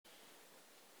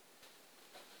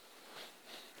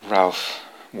Ralph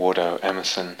Waldo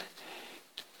Emerson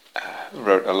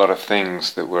wrote a lot of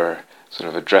things that were sort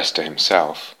of addressed to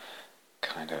himself,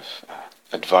 kind of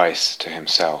advice to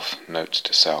himself, notes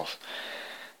to self.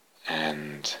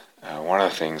 And one of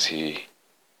the things he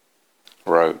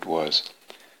wrote was,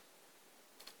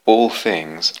 "All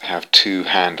things have two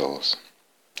handles.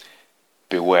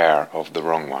 Beware of the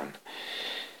wrong one."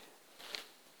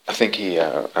 I think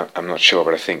I'm not sure,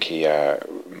 but I think he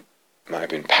might have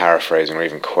been paraphrasing or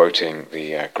even quoting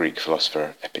the Greek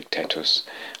philosopher Epictetus.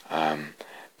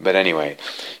 But anyway,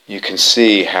 you can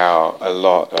see how a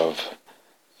lot of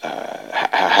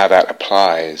how that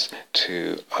applies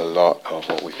to a lot of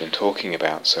what we've been talking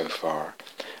about so far.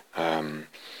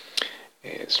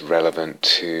 It's relevant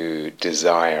to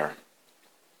desire,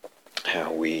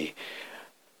 how we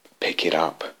pick it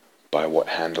up, by what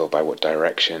handle, by what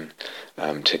direction,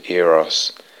 to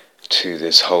eros, to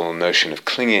this whole notion of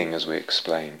clinging, as we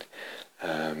explained,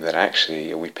 that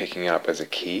actually, are we picking up as a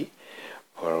key,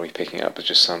 or are we picking up as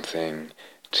just something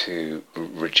to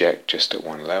reject just at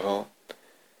one level?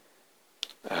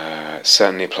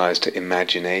 Certainly applies to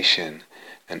imagination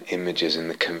and images in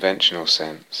the conventional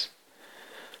sense.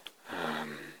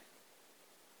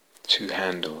 Two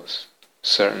handles.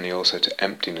 Certainly also to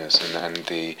emptiness, and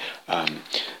the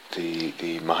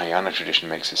Mahayana tradition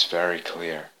makes this very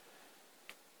clear.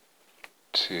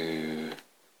 To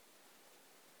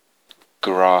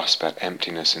grasp at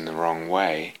emptiness in the wrong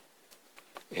way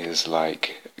is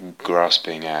like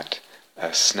grasping at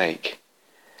a snake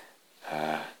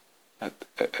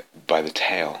by the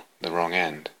tail, the wrong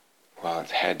end, while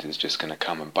its head is just going to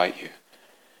come and bite you.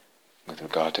 With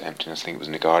regard to emptiness, I think it was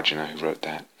Nagarjuna who wrote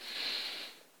that.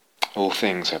 All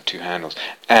things have two handles.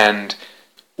 And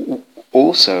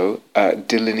also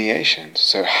delineations,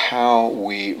 so how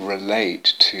we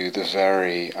relate to the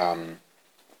very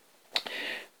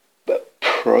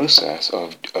process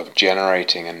of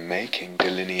generating and making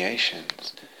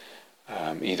delineations,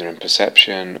 either in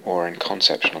perception or in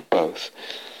conception, or both.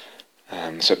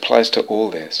 So it applies to all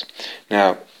this.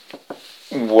 Now,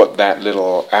 what that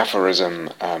little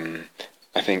aphorism,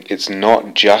 I think it's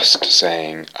not just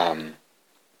saying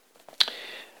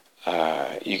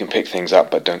you can pick things up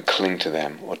but don't cling to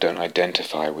them or don't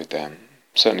identify with them.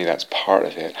 Certainly that's part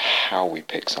of it, how we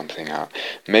pick something up.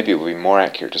 Maybe it would be more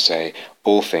accurate to say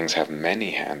all things have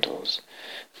many handles.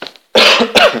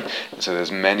 So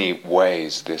there's many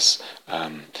ways this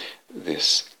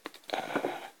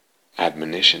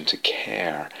admonition to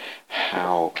care,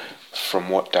 how, from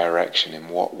what direction, in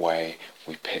what way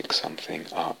we pick something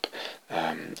up,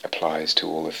 applies to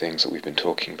all the things that we've been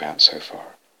talking about so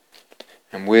far.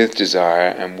 And with desire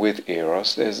and with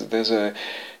eros, there's a,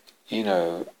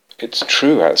 it's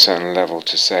true at a certain level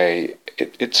to say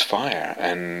it's fire,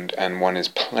 and one is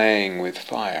playing with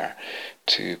fire,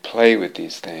 to play with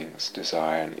these things,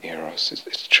 desire and eros.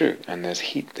 It's true, and there's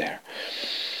heat there.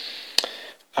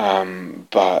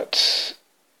 But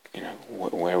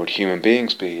where would human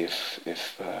beings be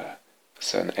if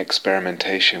certain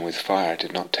experimentation with fire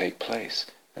did not take place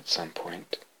at some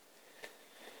point?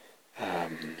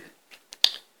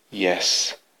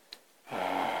 Yes,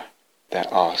 that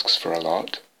asks for a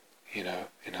lot. In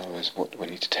other words, we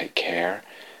need to take care,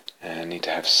 and need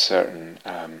to have certain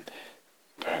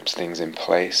perhaps things in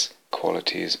place,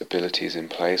 qualities, abilities in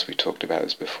place. We talked about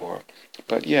this before.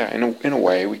 But yeah, in a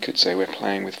way, we could say we're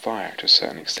playing with fire to a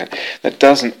certain extent. That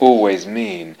doesn't always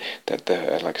mean that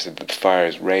like I said, the fire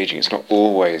is raging. It's not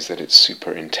always that it's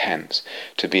super intense.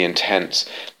 To be intense,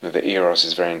 the eros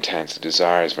is very intense, the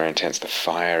desire is very intense, the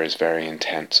fire is very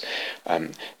intense.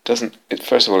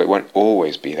 First of all, it won't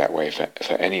always be that way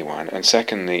for anyone. And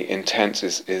secondly, intense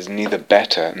is neither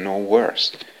better nor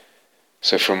worse.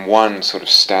 So from one sort of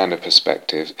standard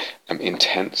perspective,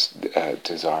 intense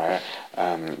desire,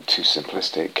 too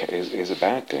simplistic, is a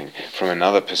bad thing. From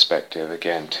another perspective,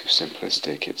 again, too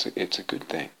simplistic, it's a good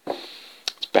thing.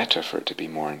 It's better for it to be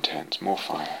more intense, more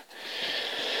fire.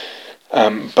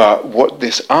 But what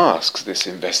this asks, this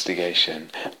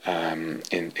investigation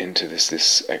into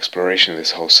this exploration of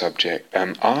this whole subject,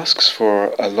 asks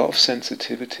for a lot of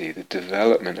sensitivity, the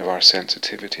development of our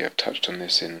sensitivity. I've touched on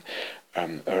this in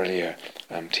earlier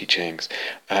teachings.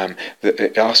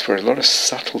 It asks for a lot of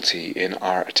subtlety in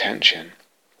our attention,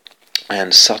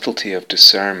 and subtlety of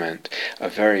discernment, a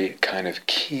very kind of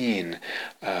keen,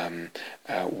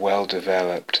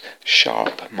 well-developed,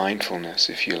 sharp mindfulness,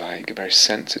 if you like, a very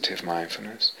sensitive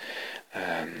mindfulness,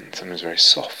 sometimes very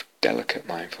soft, delicate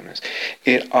mindfulness.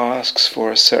 It asks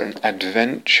for a certain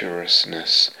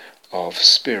adventurousness of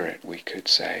spirit, we could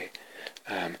say.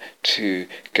 to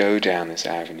go down this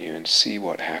avenue and see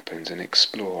what happens and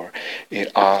explore.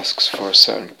 It asks for a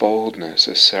certain boldness,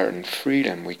 a certain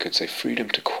freedom, we could say freedom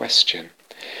to question.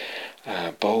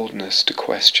 Boldness to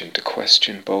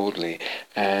question boldly,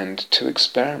 and to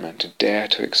experiment, to dare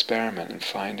to experiment and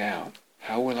find out.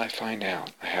 How will I find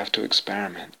out? I have to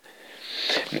experiment.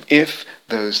 And if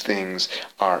those things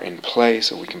are in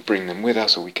place, or we can bring them with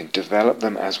us, or we can develop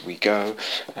them as we go,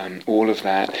 all of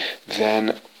that,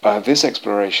 then this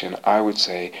exploration, I would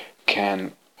say,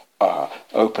 can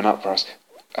open up for us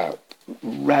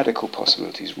radical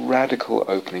possibilities, radical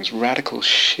openings, radical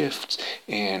shifts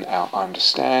in our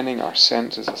understanding, our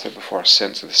sense, as I said before, our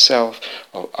sense of self,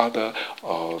 of other,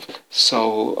 of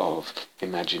soul, of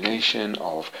imagination,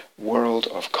 of world,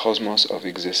 of cosmos, of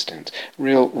existence.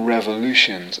 Real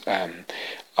revolutions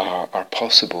are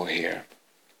possible here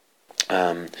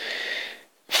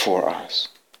for us.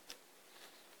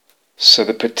 So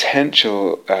the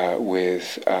potential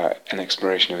with an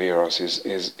exploration of Eros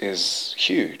is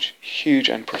huge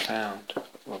and profound,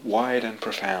 wide and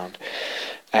profound,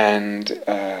 and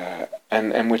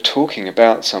we're talking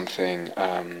about something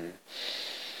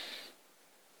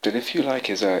that, if you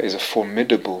like, is a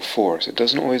formidable force. It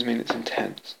doesn't always mean it's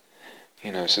intense.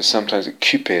 So sometimes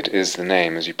Cupid is the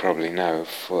name, as you probably know,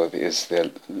 is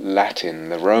the Latin,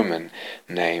 the Roman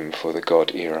name for the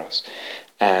god Eros.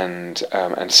 And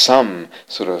some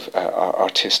sort of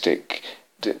artistic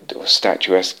or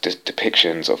statuesque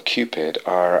depictions of Cupid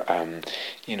are,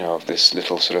 of this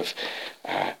little sort of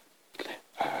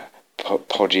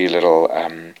podgy little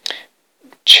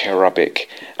cherubic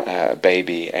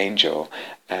baby angel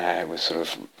with sort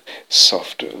of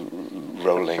soft,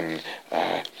 rolling,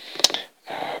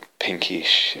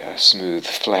 pinkish, smooth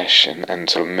flesh, and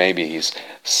sort of maybe he's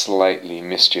slightly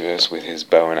mischievous with his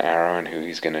bow and arrow and who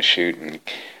he's going to shoot and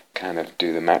kind of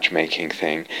do the matchmaking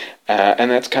thing. And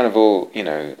that's kind of all,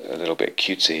 a little bit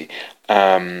cutesy.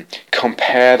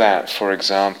 Compare that, for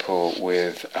example,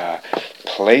 with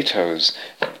Plato's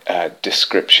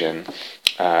description.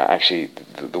 Actually,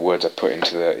 the words are put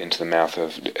into the mouth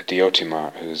of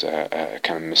Diotima, who's a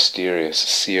kind of mysterious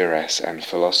seeress and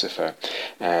philosopher,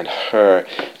 and her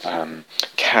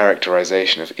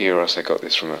characterization of Eros. I got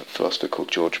this from a philosopher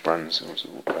called George Bruns, who was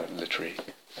a literary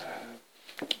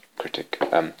critic.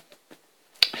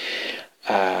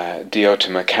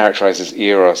 Diotima characterizes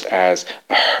Eros as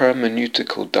a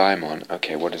hermeneutical daimon.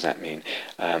 Okay, what does that mean?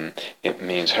 It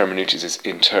means hermeneutics is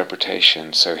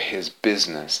interpretation, so his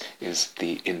business is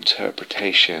the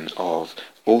interpretation of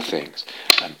all things.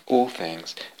 And all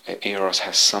things, Eros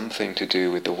has something to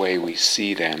do with the way we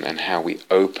see them and how we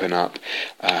open up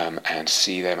and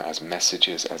see them as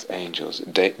messages, as angels.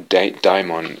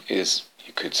 Daimon is,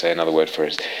 you could say another word for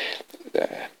it,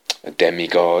 a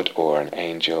demigod or an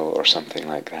angel or something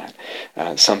like that.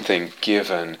 Something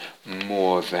given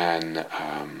more than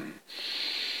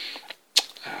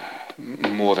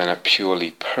a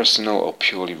purely personal or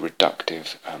purely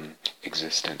reductive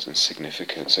existence and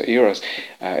significance. So Eros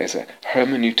is a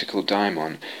hermeneutical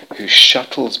daimon who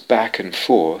shuttles back and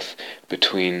forth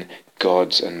between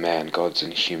gods and man, gods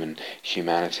and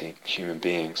humanity, human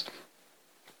beings,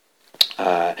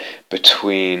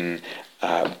 between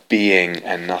being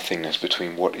and nothingness,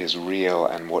 between what is real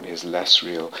and what is less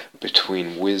real,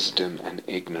 between wisdom and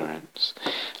ignorance.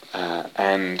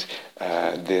 And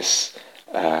this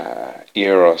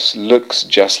Eros looks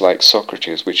just like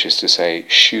Socrates, which is to say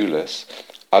shoeless,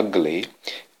 ugly,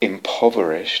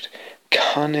 impoverished,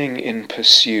 cunning in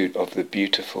pursuit of the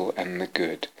beautiful and the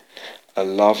good, a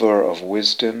lover of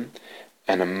wisdom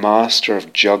and a master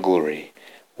of jugglery,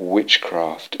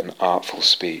 witchcraft and artful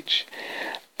speech.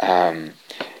 I don't know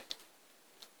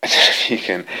if you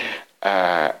can,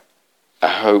 I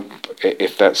hope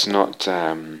if that's not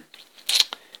kind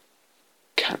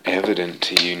of evident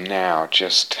to you now,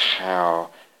 just how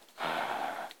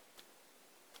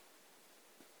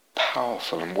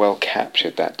powerful and well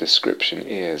captured that description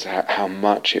is, how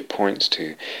much it points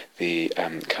to the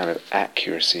kind of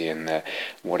accuracy and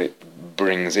what it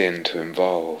brings in to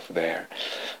involve there.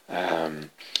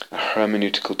 A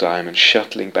hermeneutical diamond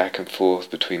shuttling back and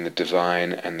forth between the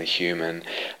divine and the human,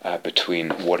 between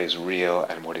what is real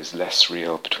and what is less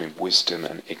real, between wisdom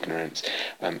and ignorance,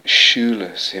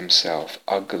 shoeless himself,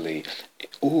 ugly,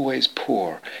 always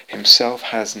poor, himself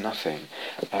has nothing.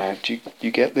 Do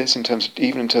you get this in terms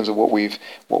of what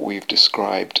we've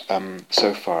described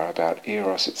so far about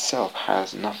Eros itself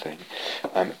has nothing,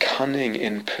 cunning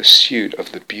in pursuit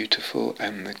of the beautiful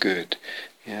and the good,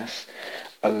 yes.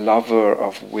 A lover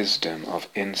of wisdom, of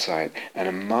insight, and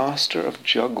a master of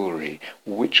jugglery,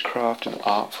 witchcraft and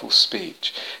artful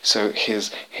speech. So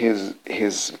his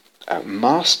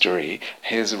mastery,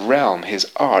 his realm,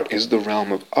 his art is the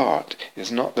realm of art,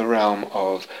 is not the realm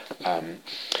of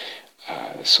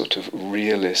sort of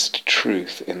realist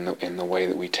truth in the way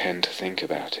that we tend to think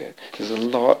about it. There's a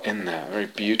lot in there, very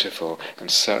beautiful, and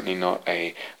certainly not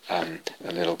a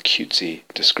little cutesy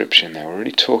description there. We're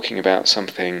really talking about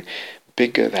something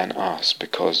bigger than us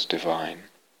because divine.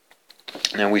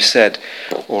 Now we said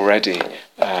already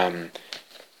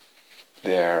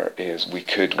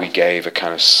we gave a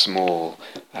kind of small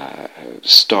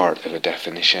start of a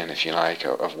definition, if you like,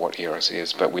 of what eros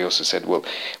is, but we also said, well,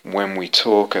 when we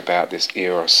talk about this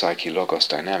eros psyche logos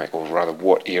dynamic, or rather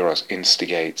what eros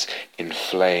instigates,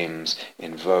 inflames,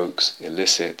 invokes,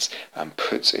 elicits,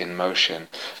 puts in motion,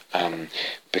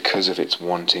 because of its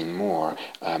wanting more,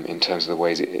 in terms of the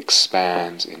ways it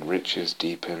expands, enriches,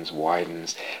 deepens,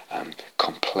 widens,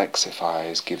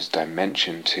 complexifies, gives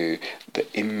dimension to the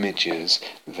images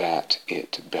that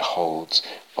it beholds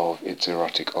of its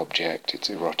erotic object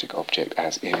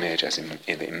as image, as in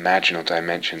the imaginal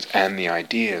dimensions, and the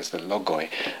ideas, the logoi,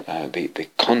 the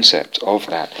concept of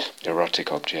that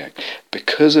erotic object.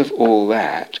 Because of all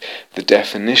that, the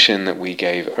definition that we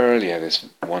gave earlier, this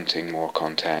wanting more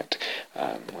contact,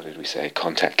 what did we say?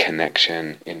 Contact,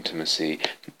 connection, intimacy,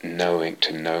 knowing,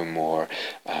 to know more,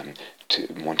 to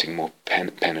wanting more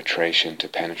penetration, to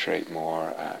penetrate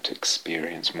more, to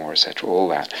experience more, etc. All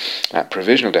that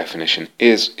provisional definition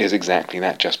is exactly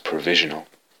that, just provisional.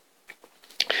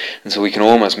 And so we can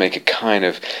almost make a kind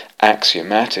of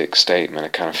axiomatic statement, a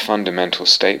kind of fundamental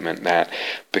statement that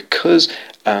because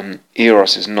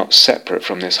eros is not separate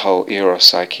from this whole eros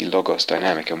psyche logos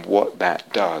dynamic and what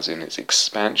that does in its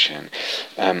expansion,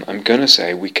 I'm going to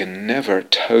say we can never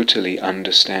totally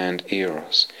understand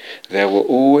eros. There will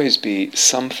always be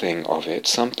something of it,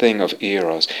 something of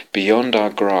eros beyond our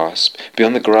grasp,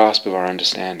 beyond the grasp of our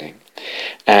understanding.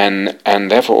 And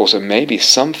therefore also maybe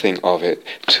something of it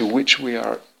to which we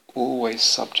are always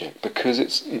subject, because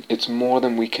it's more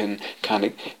than we can kind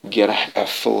of get a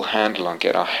full handle on,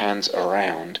 get our hands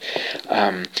around.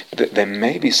 That there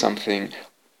may be something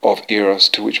of eros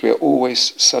to which we are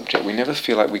always subject. We never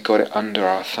feel like we got it under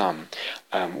our thumb.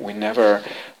 We never.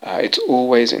 It's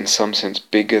always in some sense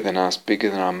bigger than us, bigger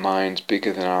than our minds,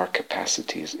 bigger than our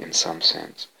capacities in some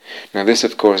sense. Now this,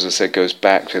 of course, as I said, goes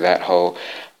back to that whole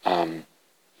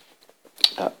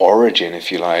origin,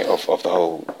 if you like, of the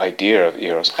whole idea of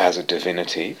eros as a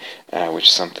divinity, which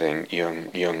is something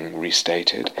Jung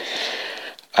restated,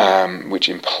 which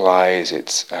implies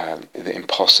its the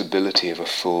impossibility of a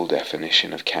full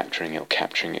definition of capturing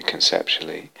it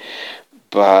conceptually.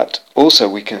 But also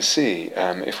we can see,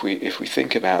 if we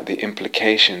think about the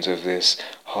implications of this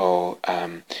whole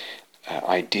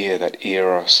idea that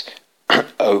eros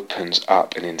opens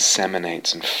up and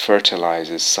inseminates and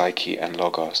fertilizes psyche and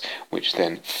logos, which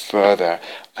then further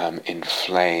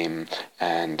inflame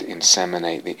and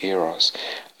inseminate the eros,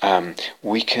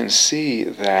 we can see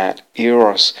that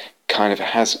eros kind of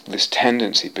has this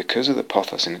tendency, because of the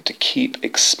pathos in it, to keep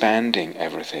expanding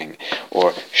everything,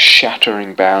 or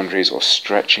shattering boundaries, or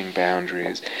stretching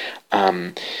boundaries,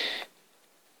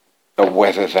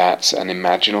 whether that's an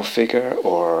imaginal figure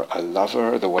or a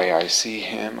lover, the way I see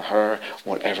him, her,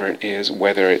 whatever it is,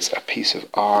 whether it's a piece of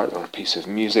art or a piece of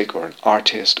music or an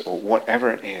artist or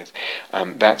whatever it is,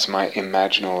 that's my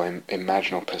imaginal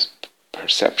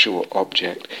perceptual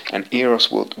object, and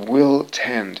eros will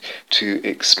tend to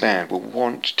expand,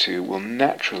 will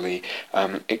naturally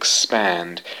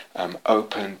expand,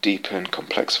 open, deepen,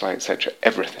 complexify, etc.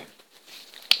 everything.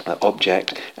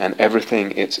 Object and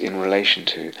everything it's in relation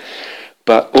to.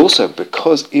 But also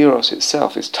because eros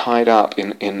itself is tied up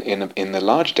in the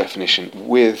large definition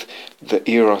with the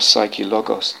eros psyche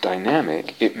logos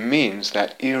dynamic, it means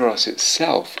that eros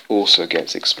itself also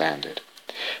gets expanded.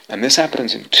 And this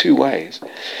happens in two ways.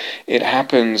 It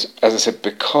happens, as I said,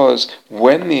 because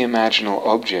when the imaginal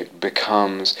object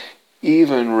becomes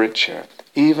even richer,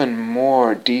 even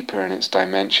more deeper in its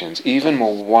dimensions, even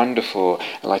more wonderful,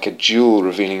 like a jewel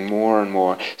revealing more and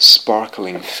more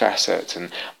sparkling facets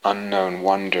and unknown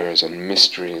wonders and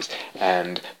mysteries,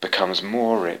 and becomes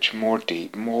more rich, more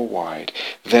deep, more wide,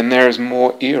 then there is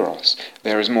more eros.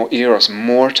 There is more eros,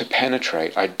 more to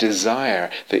penetrate.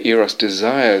 The eros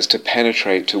desires to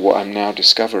penetrate to what I'm now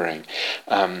discovering.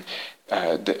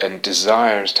 And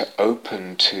desires to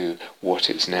open to what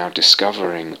it's now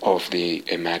discovering of the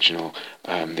imaginal,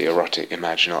 the erotic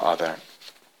imaginal other.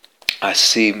 I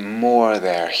see more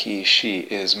there. He, she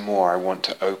is more. I want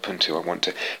to open to. I want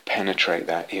to penetrate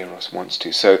that. Eros wants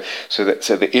to. So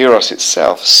the eros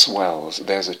itself swells.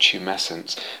 There's a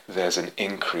tumescence. There's an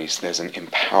increase. There's an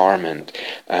empowerment.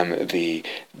 The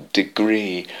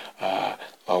degree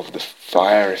of the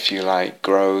fire, if you like,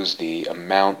 grows. The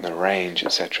amount, the range,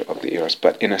 etc. of the eros.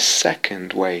 But in a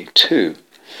second way too,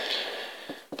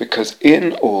 because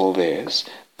in all this,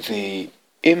 the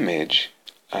image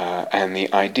and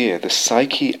the idea, the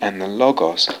psyche and the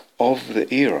logos of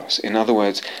the eros. In other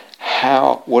words,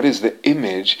 what is the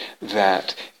image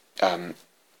that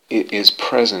is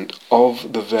present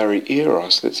of the very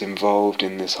eros that's involved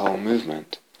in this whole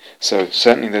movement? So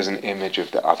certainly there's an image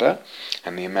of the other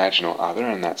and the imaginal other,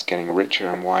 and that's getting richer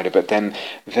and wider. But then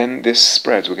this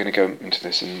spreads. We're going to go into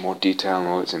this in more detail and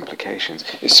all its implications.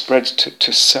 It spreads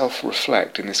to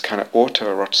self-reflect in this kind of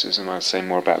autoeroticism. I'll say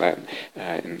more about that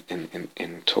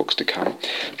in talks to come.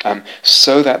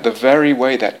 So that the very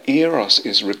way that eros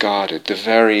is regarded, the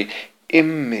very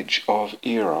image of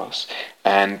eros,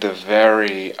 and the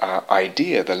very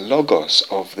idea, the logos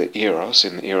of the eros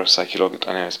in the eros psychological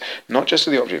dynamics, not just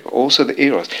of the object but also the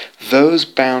eros, those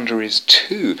boundaries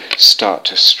too start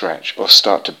to stretch or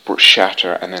start to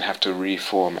shatter and then have to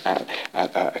reform at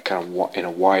a kind of in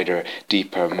a wider,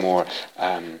 deeper, more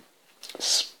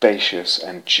spacious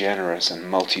and generous and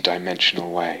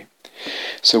multi-dimensional way.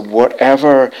 So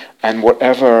whatever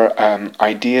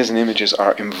ideas and images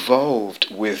are involved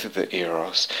with the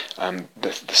eros,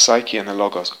 the psyche and the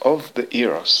logos of the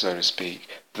eros, so to speak,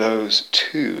 those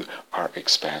too are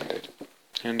expanded.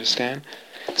 You understand?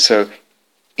 So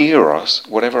eros,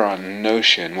 whatever our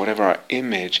notion, whatever our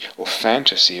image or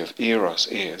fantasy of eros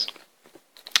is,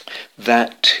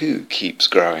 that too keeps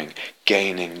growing,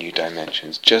 gaining new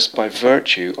dimensions, just by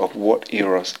virtue of what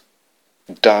eros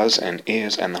does and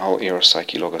is, and the whole eros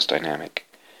psyche logos dynamic.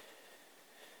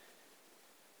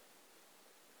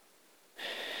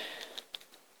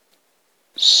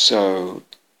 So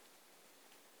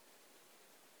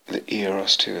the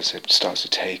eros too, as it starts to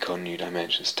take on new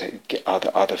dimensions, get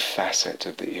other facets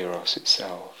of the eros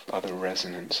itself, other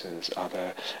resonances,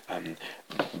 other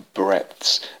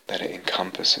breadths that it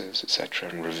encompasses, etc.,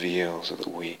 and reveals, that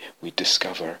we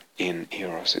discover in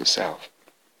eros itself.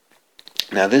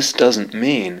 Now this doesn't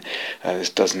mean, this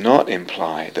does not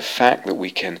imply the fact that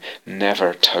we can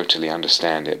never totally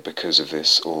understand it because of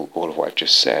this, all of what I've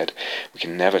just said. We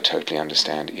can never totally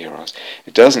understand eros.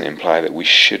 It doesn't imply that we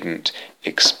shouldn't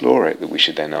explore it, that we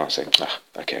should then say,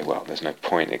 okay, well, there's no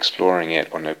point exploring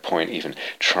it, or no point even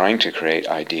trying to create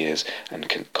ideas and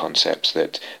concepts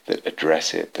that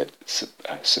address it, that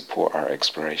support our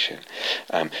exploration.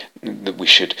 That we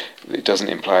should. It doesn't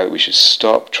imply that we should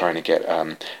stop trying to get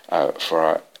for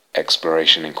our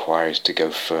exploration inquiries to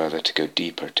go further, to go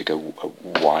deeper, to go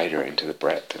wider into the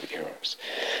breadth of eros.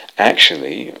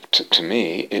 Actually, to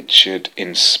me, it should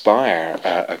inspire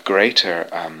a greater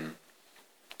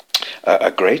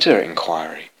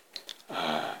inquiry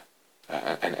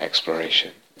and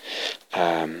exploration.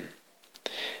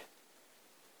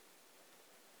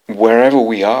 Wherever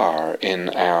we are in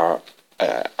our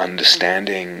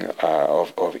understanding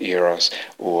of eros,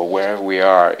 or wherever we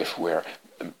are, if we're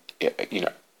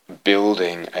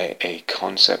building a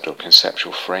concept or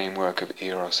conceptual framework of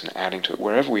eros and adding to it,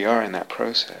 wherever we are in that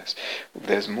process,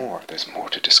 there's more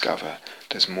to discover,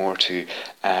 there's more to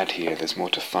add here, there's more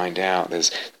to find out,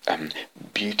 there's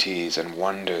beauties and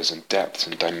wonders and depths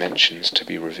and dimensions to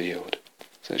be revealed.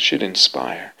 So it should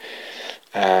inspire,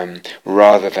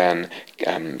 rather than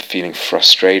feeling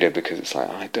frustrated because it's like,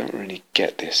 I don't really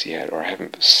get this yet, or I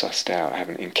haven't sussed out, I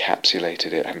haven't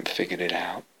encapsulated it, I haven't figured it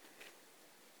out.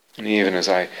 And even as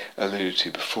I alluded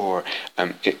to before,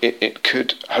 it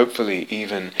could hopefully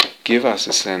even give us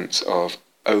a sense of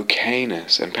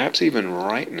okayness and perhaps even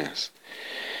rightness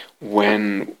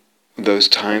when those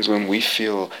times when we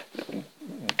feel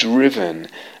driven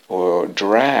or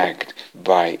dragged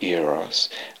by eros,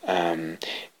 and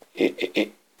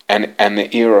the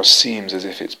eros seems as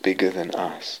if it's bigger than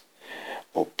us,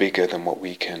 or bigger than what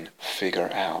we can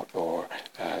figure out, or,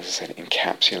 as I said,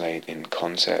 encapsulate in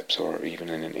concepts or even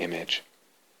in an image.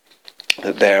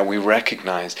 That there we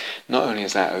recognize, not only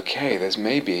is that okay, there's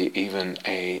maybe even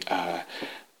a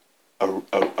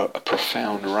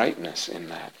profound rightness in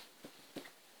that.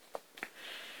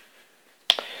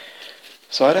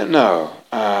 So I don't know,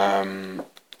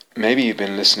 maybe you've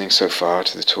been listening so far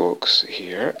to the talks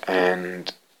here,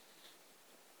 and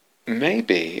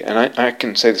maybe, and I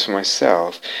can say this for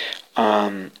myself,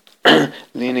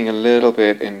 leaning a little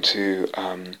bit into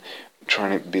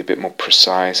trying to be a bit more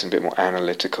precise and a bit more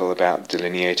analytical about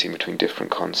delineating between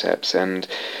different concepts, and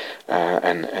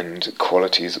and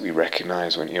qualities that we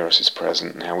recognize when Eros is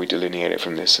present, and how we delineate it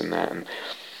from this and that,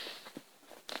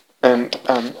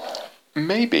 and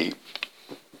maybe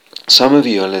some of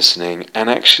you are listening and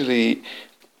actually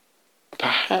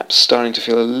perhaps starting to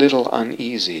feel a little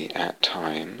uneasy at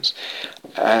times,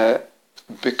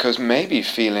 because maybe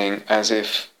feeling as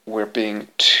if we're being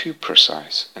too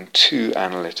precise and too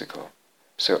analytical.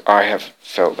 So I have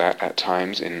felt that at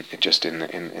times in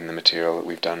the material that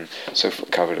we've done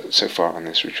covered so far on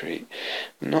this retreat.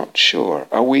 Not sure.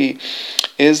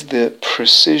 Is the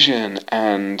precision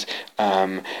and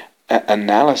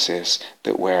analysis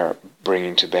that we're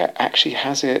bringing to bear actually,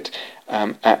 has it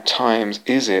at times,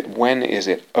 when is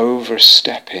it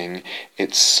overstepping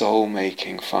its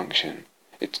soul-making function?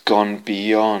 It's gone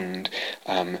beyond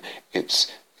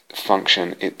its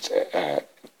function, its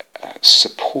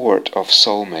support of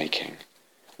soul-making.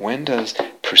 When does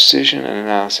precision and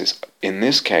analysis, in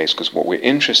this case, because what we're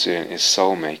interested in is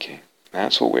soul-making,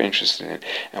 that's what we're interested in,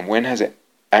 and when has it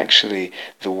actually,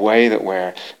 the way that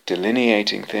we're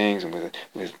delineating things and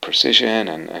with precision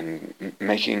and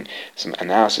making some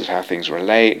analysis of how things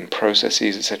relate and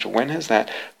processes, etc., when does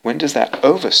that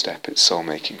overstep its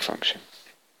soul-making function?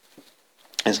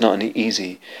 It's not an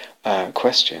easy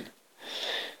question.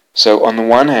 So on the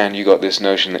one hand, you got this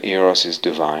notion that Eros is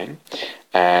divine,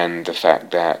 and the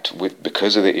fact that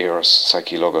because of the Eros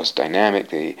Psyche Logos dynamic,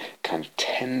 the kind of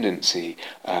tendency,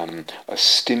 a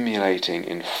stimulating,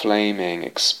 inflaming,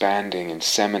 expanding,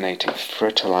 inseminating,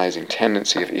 fertilizing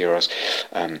tendency of Eros,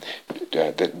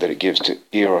 that it gives to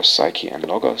Eros, Psyche, and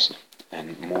Logos,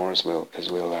 and more as we'll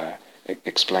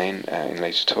explain in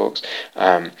later talks.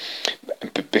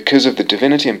 Because of the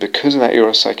divinity and because of that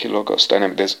Eros Psyche Logos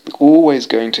dynamic, there's always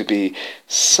going to be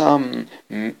something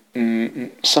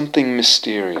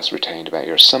mysterious retained about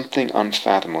Eros, something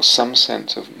unfathomable, some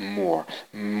sense of more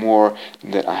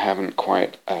that I haven't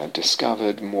quite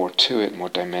discovered, more to it, more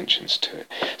dimensions to it.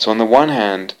 So on the one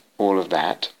hand, all of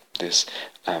that, this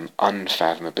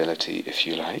unfathomability, if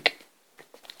you like,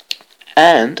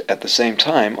 and at the same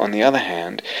time, on the other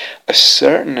hand, a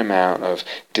certain amount of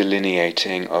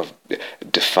delineating, of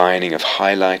defining, of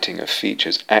highlighting of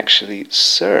features actually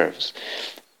serves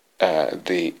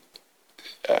the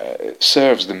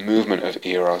movement of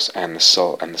Eros and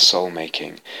the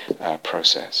soul-making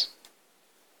process.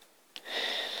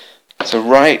 So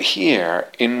right here,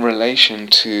 in relation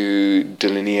to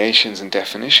delineations and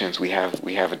definitions, we have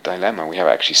a dilemma. We have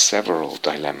actually several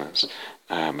dilemmas,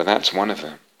 but that's one of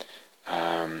them.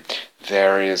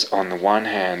 There is, on the one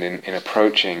hand, in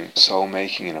approaching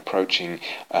soul-making and approaching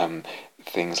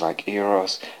things like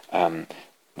Eros,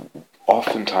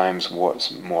 oftentimes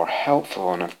what's more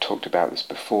helpful, and I've talked about this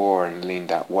before and leaned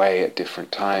that way at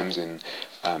different times in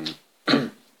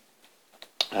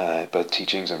both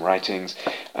teachings and writings,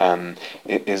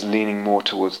 it is leaning more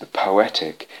towards the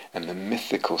poetic and the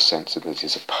mythical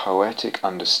sensibilities, a poetic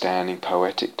understanding,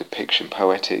 poetic depiction,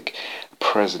 poetic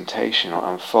presentation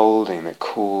or unfolding that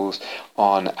calls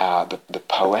on the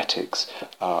poetics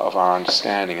of our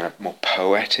understanding, and a more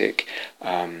poetic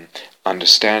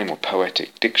understanding, more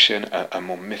poetic diction, a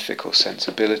more mythical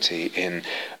sensibility in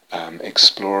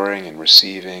exploring and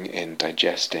receiving, in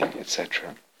digesting,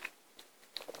 etc.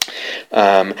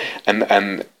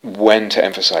 And when to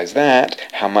emphasize that,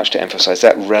 how much to emphasize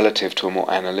that relative to a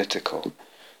more analytical.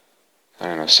 I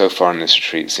don't know, so far in this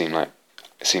retreat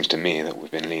it seems to me that we've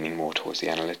been leaning more towards the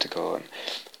analytical, and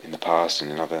in the past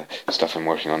and in other stuff I'm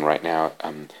working on right now,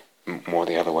 more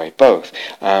the other way, both.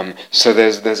 So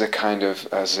there's a kind of,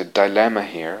 as a dilemma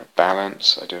here,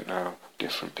 balance, I don't know,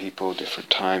 different people,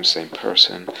 different times, same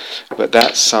person, but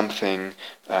that's something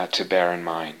to bear in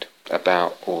mind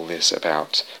about all this,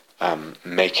 about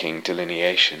making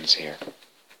delineations here.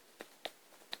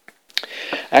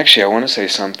 Actually, I want to say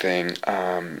something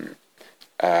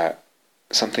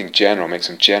general, make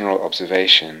some general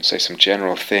observations, say some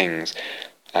general things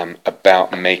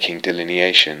about making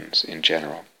delineations in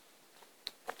general.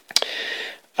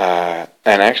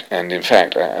 And in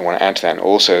fact, I want to add to that and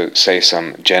also say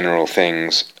some general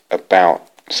things about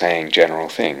saying general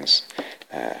things,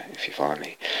 if you follow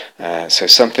me. So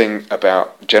something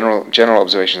about general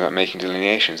observations about making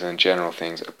delineations, and then general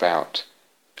things about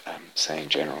saying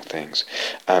general things.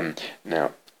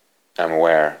 Now, I'm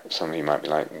aware some of you might be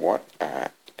like, what?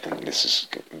 And this is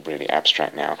really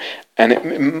abstract now.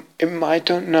 And I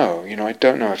don't know, I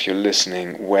don't know if you're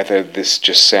listening, whether this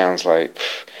just sounds like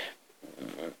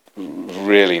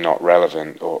really not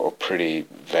relevant or pretty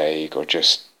vague or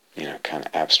just, kind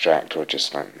of abstract or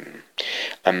just like...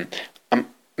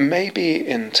 Maybe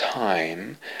in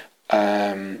time,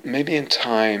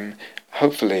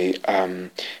 hopefully,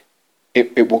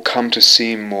 it will come to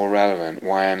seem more relevant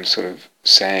why I'm sort of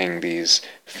saying these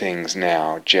things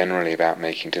now, generally about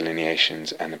making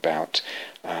delineations and about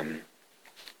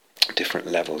different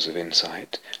levels of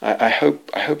insight. I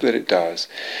hope that it does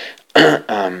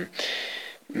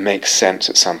make sense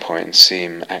at some point and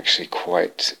seem actually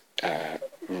quite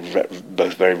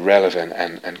both very relevant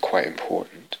and quite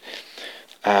important.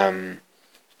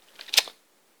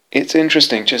 It's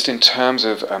interesting, just in terms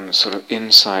of sort of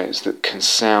insights that can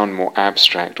sound more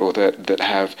abstract, or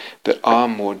that are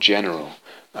more general,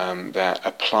 that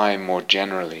apply more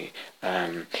generally,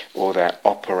 or that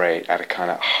operate at a kind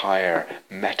of higher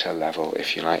meta level,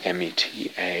 if you like,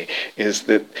 META, is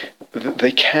that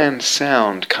they can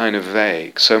sound kind of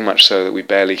vague, so much so that we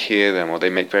barely hear them, or they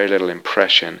make very little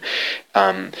impression.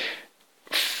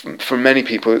 For many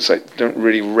people, it's like don't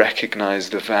really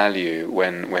recognize the value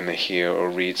when they hear or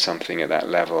read something at that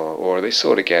level, or they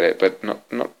sort of get it, but not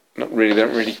really. They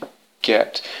don't really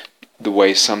get the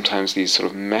way sometimes these sort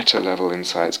of meta level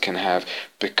insights can have,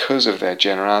 because of their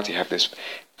generality, have this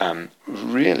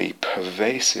really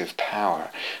pervasive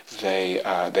power.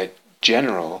 They're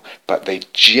general, but they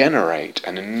generate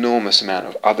an enormous amount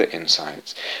of other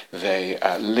insights. They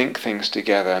link things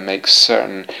together, make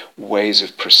certain ways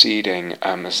of proceeding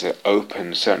as they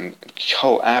open certain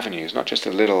whole avenues, not just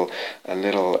a little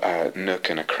nook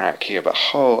and a crack here, but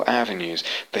whole avenues.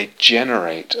 They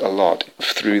generate a lot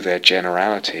through their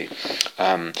generality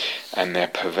and their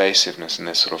pervasiveness and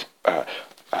their sort of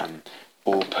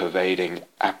all-pervading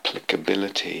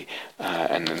applicability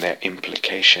and their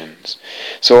implications.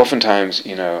 So oftentimes,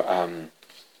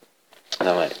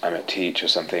 I might teach or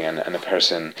something, and a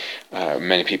person,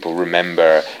 many people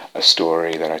remember a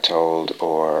story that I told,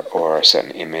 or a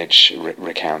certain image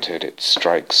recounted. It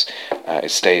strikes, it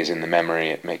stays in the memory.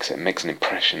 It makes an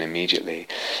impression immediately,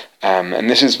 and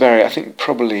this is very, I think,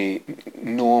 probably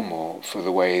normal for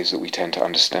the ways that we tend to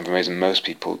understand, the ways that most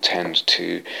people tend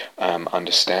to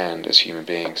understand as human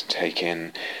beings, take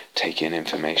in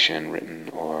information,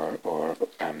 written or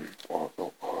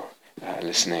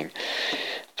listening.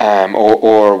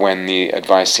 Or when the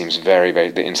advice seems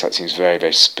the insight seems very,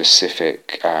 very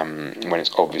specific, when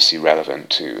it's obviously relevant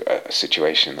to a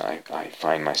situation that I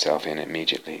find myself in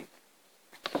immediately.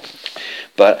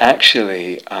 But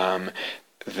actually,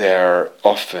 there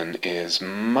often is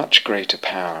much greater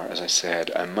power, as I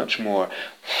said, a much more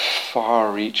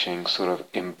far-reaching sort of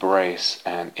embrace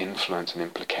and influence and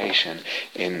implication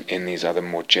in these other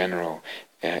more general,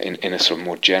 in a sort of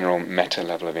more general meta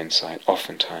level of insight,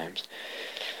 oftentimes.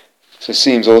 So it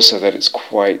seems also that it's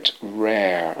quite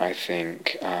rare, I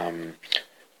think.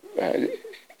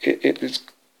 It's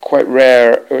quite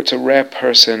rare, or it's a rare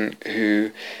person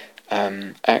who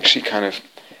actually kind of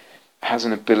has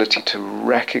an ability to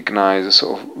recognize a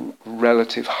sort of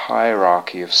relative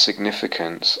hierarchy of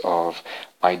significance of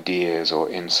ideas or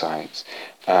insights.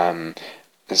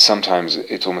 Sometimes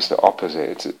it's almost the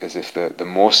opposite. It's as if the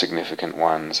more significant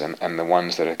ones and the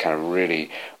ones that are kind of really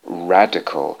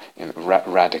radical,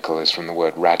 radical is from the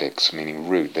word radix, meaning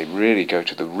root. They really go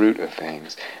to the root of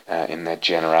things in their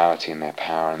generality and their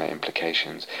power and their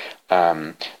implications.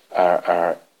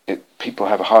 People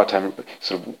have a hard time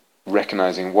sort of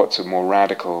recognizing what's a more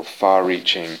radical,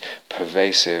 far-reaching,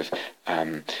 pervasive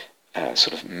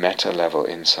sort of meta-level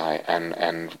insight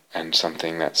and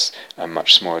something that's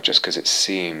much smaller, just because it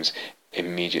seems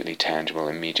immediately tangible,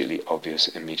 immediately obvious,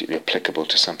 immediately applicable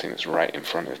to something that's right in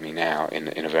front of me now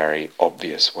in a very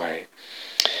obvious way.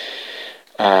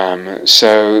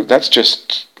 So that's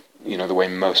just the way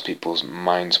most people's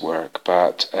minds work,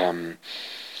 but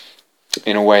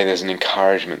in a way there's an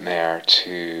encouragement there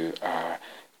to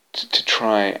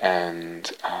try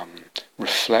and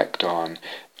reflect on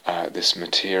this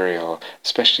material,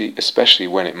 especially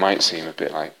when it might seem a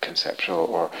bit like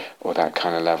conceptual or that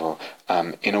kind of level,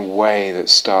 in a way that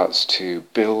starts to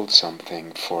build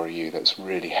something for you that's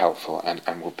really helpful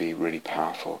and will be really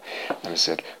powerful. And I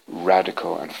said,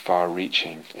 radical and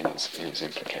far-reaching in its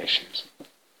implications.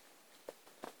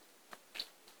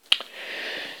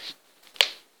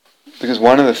 Because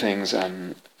one of the things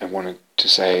I wanted to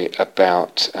say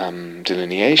about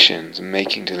delineations,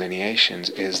 making delineations,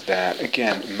 is that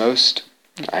again,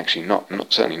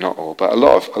 certainly not all, but a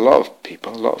lot of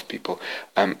people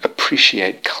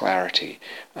appreciate clarity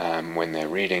when they're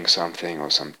reading something or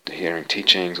hearing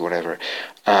teachings, whatever.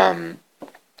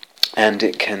 And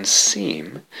it can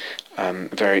seem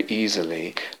very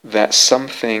easily that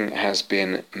something has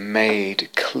been made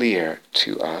clear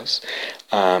to us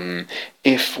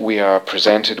if we are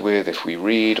presented with, if we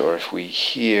read, or if we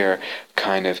hear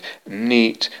kind of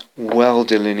neat,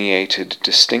 well-delineated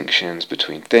distinctions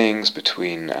between things,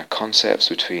 between concepts,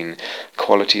 between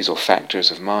qualities or factors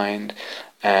of mind.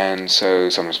 And so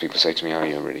sometimes people say to me, "Oh,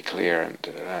 you're really clear,"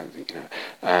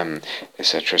 and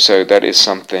etc. So that is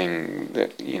something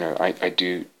that I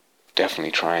do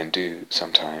definitely try and do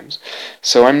sometimes.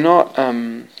 So I'm not.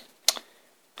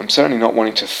 I'm certainly not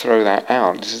wanting to throw that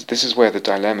out. This is where the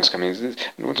dilemmas come in.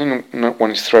 I'm not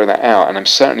wanting to throw that out, and I'm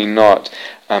certainly not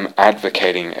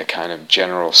advocating a kind of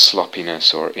general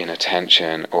sloppiness or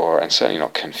inattention, and certainly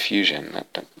not confusion.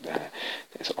 That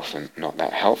is often not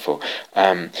that helpful.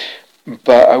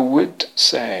 But I would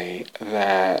say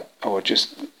that, or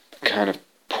just kind of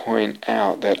point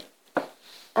out that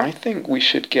I think we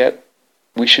should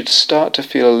start to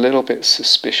feel a little bit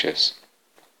suspicious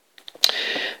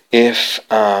if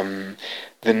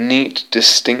the neat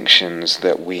distinctions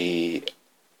that we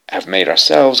have made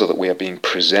ourselves, or that we are being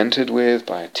presented with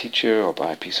by a teacher or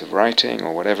by a piece of writing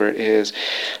or whatever it is,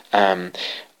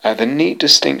 the neat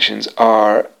distinctions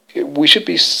are. We should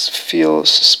feel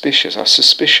suspicious. Our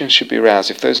suspicions should be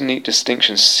aroused if those neat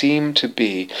distinctions seem to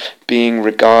be being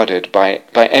regarded by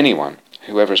anyone,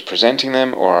 whoever is presenting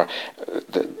them, or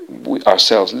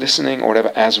ourselves listening, or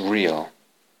whatever, as real.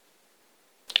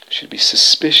 Should be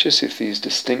suspicious if these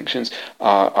distinctions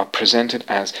are presented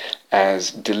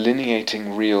as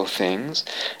delineating real things,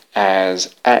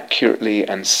 as accurately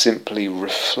and simply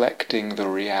reflecting the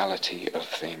reality of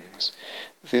things.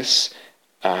 This.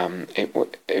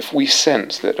 If we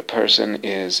sense that a person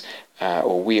is,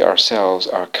 or we ourselves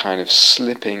are kind of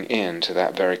slipping into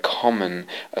that very common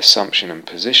assumption and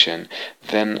position,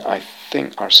 then I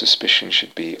think our suspicion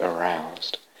should be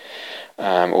aroused.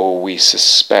 Or we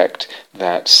suspect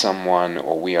that someone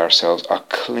or we ourselves are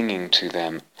clinging to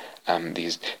them,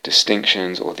 these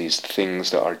distinctions or these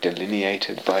things that are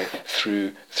delineated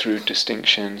through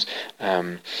distinctions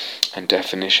and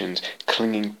definitions,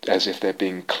 clinging as if they're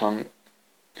being clung.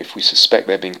 If we suspect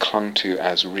they're being clung to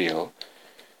as real,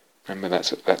 remember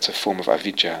that's a form of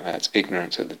avidya, that's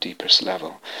ignorance at the deepest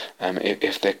level.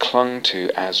 If they're clung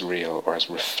to as real, or as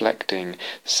reflecting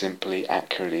simply,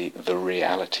 accurately the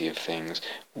reality of things,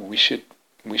 we should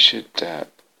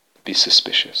be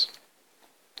suspicious.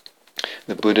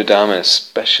 The Buddha Dharma,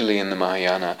 especially in the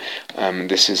Mahayana,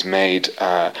 this is made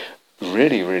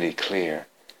really, really clear.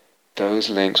 Those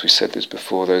links, we said this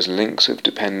before, those links of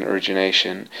dependent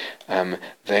origination,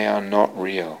 they are not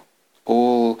real.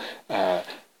 All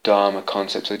Dharma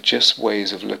concepts are just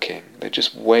ways of looking. They're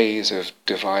just ways of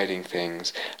dividing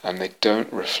things, and they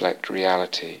don't reflect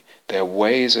reality. They're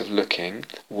ways of looking,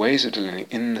 ways of delineating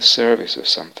in the service of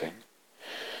something.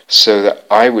 So that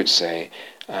I would say,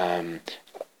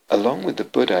 along with the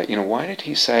Buddha, why did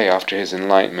he say after his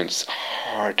enlightenment, it's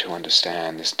hard to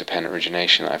understand this dependent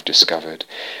origination that I've discovered,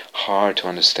 hard to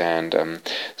understand,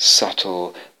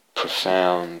 subtle,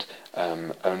 profound,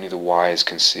 only the wise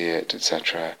can see it,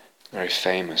 etc. Very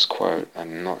famous quote.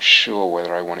 I'm not sure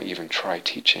whether I want to even try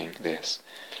teaching this.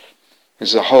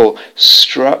 There's a whole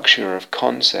structure of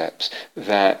concepts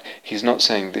that he's not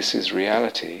saying this is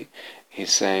reality.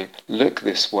 He's saying, look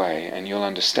this way and you'll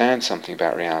understand something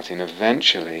about reality. And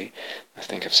eventually, I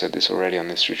think I've said this already on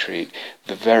this retreat,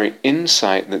 the very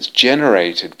insight that's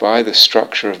generated by the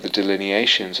structure of the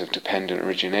delineations of dependent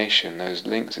origination, those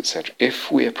links, etc.,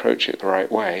 if we approach it the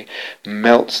right way,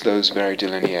 melts those very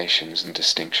delineations and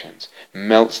distinctions,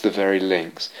 melts the very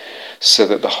links, so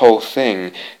that the whole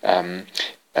thing,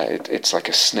 it's like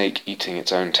a snake eating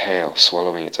its own tail,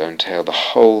 swallowing its own tail. The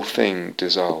whole thing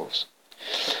dissolves.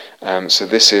 So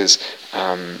this is,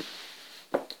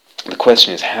 the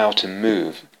question is how to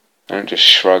move. I don't just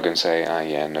shrug and say,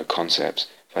 no concepts.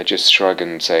 If I just shrug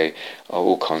and say,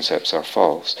 all concepts are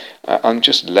false, I'm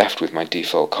just left with my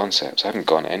default concepts. I haven't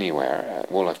gone anywhere.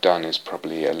 All I've done is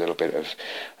probably a little bit of,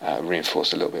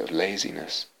 reinforced a little bit of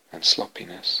laziness and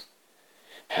sloppiness.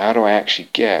 How do I actually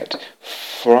get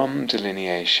from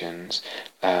delineations,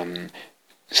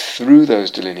 through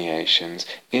those delineations,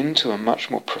 into a much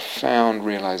more profound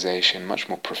realization, much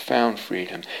more profound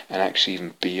freedom, and actually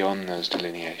even beyond those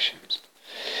delineations?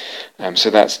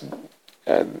 So that's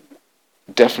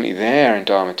definitely there in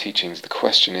Dharma teachings. The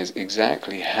question is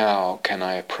exactly how can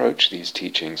I approach these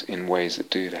teachings in ways that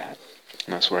do that?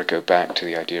 And that's where I go back to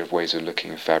the idea of ways of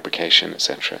looking, of fabrication,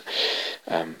 etc.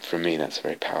 For me, that's a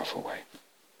very powerful way.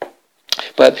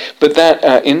 But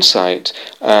that insight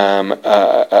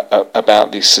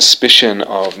about the suspicion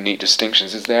of neat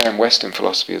distinctions is there in Western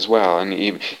philosophy as well, and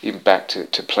even back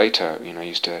to Plato.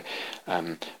 Used to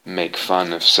make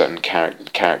fun of certain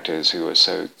characters who were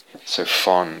so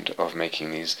fond of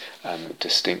making these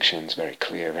distinctions very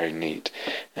clear, very neat,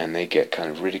 and they get kind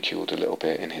of ridiculed a little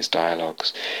bit in his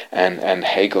dialogues. And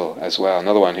Hegel as well,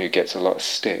 another one who gets a lot of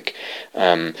stick,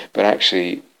 but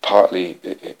actually partly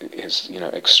his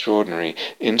extraordinary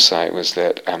insight was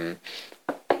that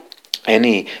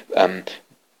any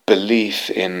belief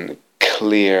in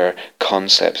clear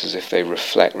concepts as if they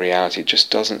reflect reality just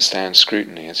doesn't stand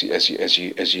scrutiny. As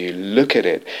you look at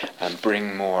it and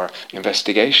bring more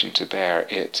investigation to bear,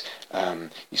 it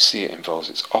you see it involves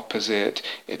its opposite.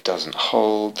 It doesn't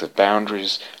hold. The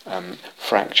boundaries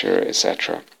fracture,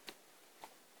 etc.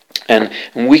 And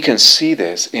we can see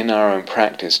this in our own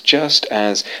practice, just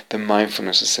as the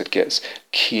mindfulness, as I said, gets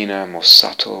keener, more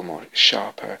subtle, more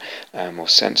sharper, more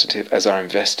sensitive, as our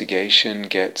investigation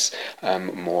gets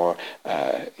more,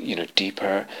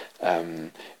 deeper,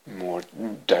 more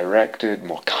directed,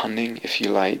 more cunning, if you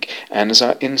like, and as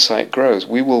our insight grows,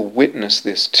 we will witness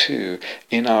this too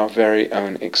in our very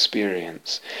own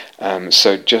experience.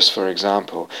 So just for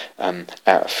example,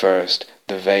 at first,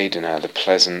 the Vedana, the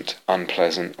pleasant,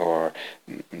 unpleasant, or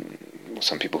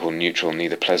some people call neutral,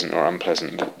 neither pleasant nor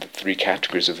unpleasant, the three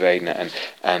categories of Vedana,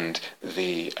 and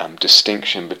the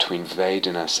distinction between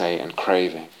Vedana, say, and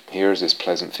craving. Here is this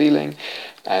pleasant feeling,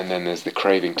 and then there's the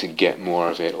craving to get more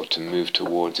of it, or to move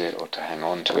towards it, or to hang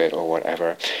on to it, or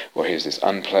whatever. Or here's this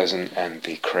unpleasant, and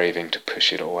the craving to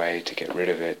push it away, to get rid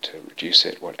of it, to reduce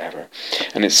it, whatever.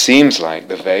 And it seems like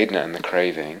the Vedana and the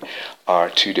craving are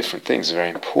two different things. It's very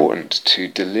important to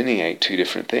delineate two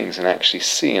different things and actually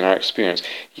see in our experience,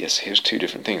 yes, here's two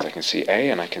different things. I can see A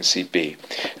and I can see B.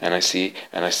 And I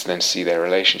then see their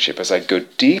relationship. As I go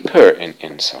deeper in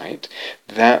insight,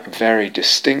 that very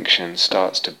distinction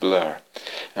starts to blur.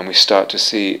 And we start to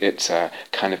see it's a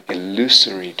kind of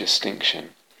illusory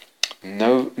distinction.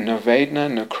 No Vedana,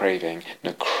 no craving.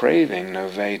 No craving, no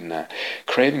Vedana.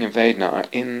 Craving and Vedana are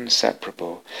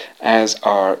inseparable, as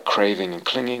are craving and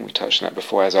clinging, we touched on that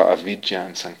before, as are avidya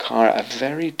and sankhara at a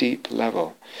very deep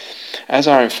level. As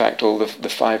are, in fact, all the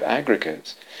five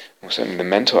aggregates, or certainly the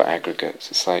mental aggregates.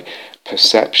 It's like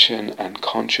perception and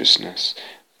consciousness.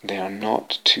 They are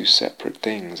not two separate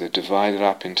things. They're divided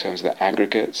up in terms of the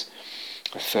aggregates.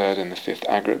 The third and the fifth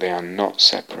aggregate, they are not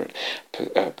separate.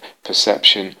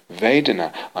 Perception,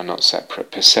 Vedana are not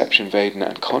separate. Perception, Vedana,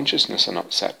 and consciousness are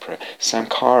not separate.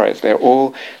 Sankharas,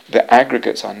 the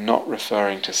aggregates are not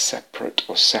referring to separate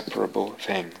or separable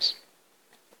things.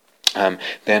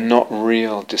 They're not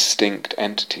real distinct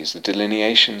entities. The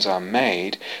delineations are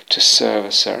made to serve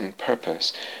a certain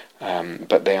purpose,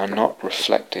 but they are not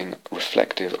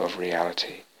reflective of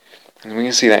reality. And we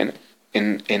can see that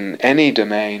in any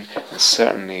domain, and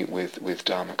certainly with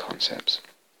Dharma concepts.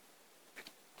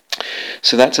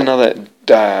 So that's another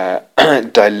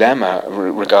dilemma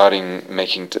regarding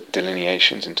making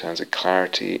delineations in terms of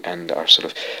clarity and our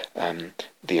sort of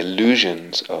the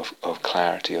illusions of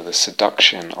clarity, or the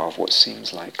seduction of what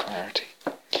seems like clarity.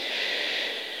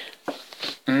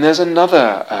 And there's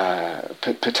another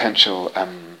potential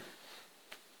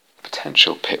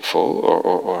pitfall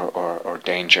or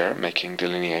danger making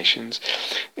delineations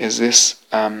is this,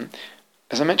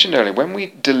 as I mentioned earlier, when we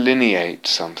delineate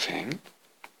something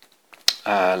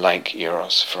like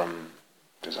eros from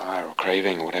desire or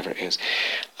craving or whatever it is,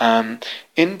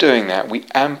 in doing that we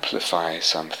amplify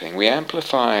something. We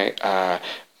amplify a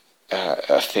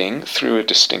thing through a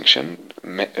distinction,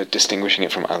 distinguishing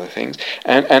it from other things,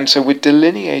 and so we're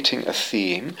delineating a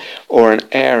theme or an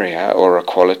area or a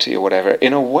quality or whatever.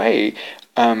 In a way,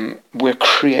 we're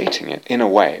creating it. In a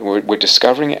way, we're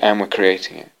discovering it and we're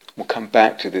creating it. We'll come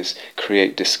back to this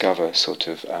create-discover sort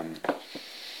of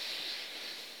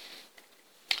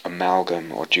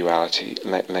amalgam or duality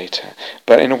later.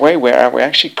 But in a way where we're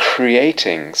actually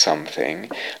creating something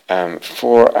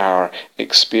for our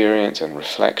experience and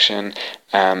reflection,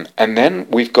 and then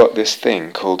we've got this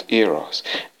thing called eros.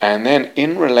 And then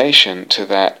in relation to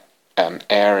that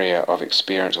area of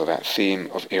experience or that theme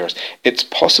of eros, it's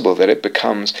possible that it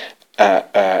becomes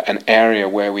an area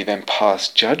where we then pass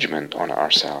judgment on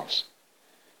ourselves.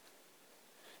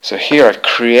 So here I've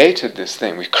created this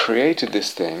thing, we've created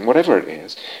this thing, whatever it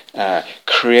is,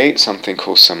 create something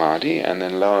called samadhi, and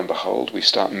then lo and behold, we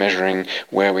start measuring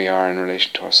where we are in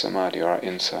relation to our samadhi, or our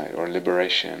insight, or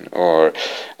liberation, or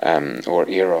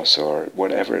eros, or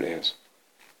whatever it is.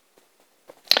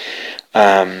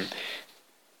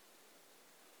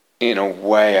 in a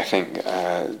way, I think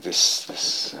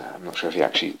this I'm not sure if he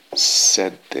actually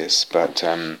said this, but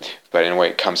in a way,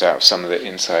 it comes out of some of the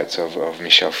insights of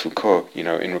Michel Foucault.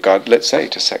 In regard, let's say,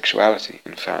 to sexuality.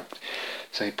 In fact,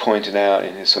 so he pointed out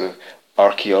in his sort of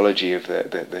archaeology of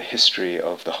the history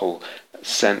of the whole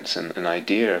sense and an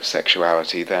idea of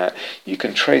sexuality that you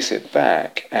can trace it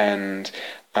back, and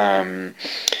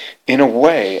in a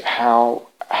way, how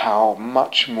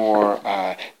much more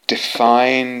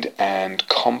defined and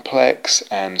complex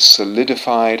and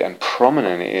solidified and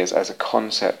prominent it is as a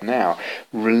concept now,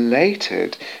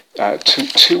 related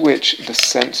to which the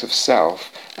sense of self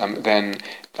then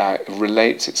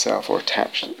relates itself or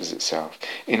attaches itself.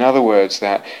 In other words,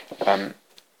 that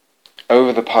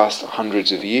over the past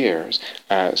hundreds of years,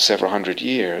 several hundred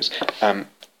years,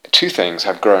 two things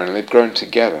have grown, and they've grown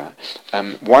together.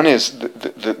 One is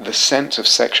the sense of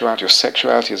sexuality, or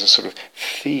sexuality as a sort of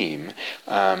theme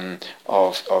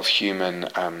of human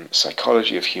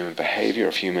psychology, of human behavior,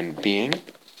 of human being.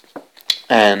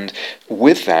 And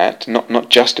with that, not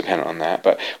just dependent on that,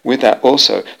 but with that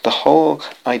also the whole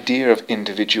idea of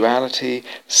individuality,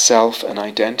 self, and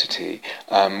identity,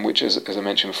 which, as I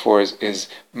mentioned before, is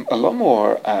a lot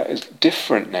more is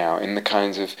different now in the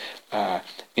kinds of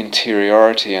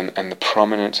interiority and the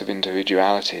prominence of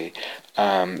individuality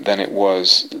than it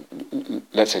was,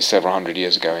 let's say, several hundred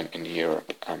years ago in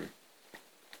Europe.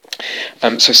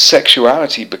 So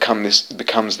sexuality becomes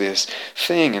this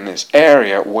thing in this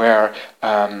area where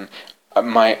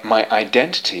my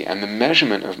identity and the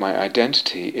measurement of my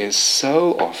identity is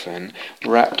so often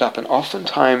wrapped up, and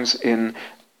oftentimes in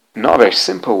not a very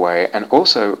simple way, and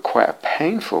also quite a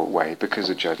painful way,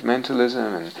 because of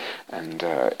judgmentalism and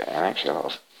actually a lot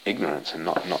of ignorance and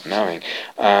not knowing.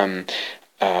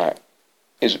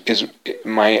 Is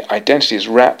my identity is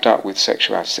wrapped up with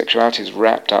sexuality. Sexuality is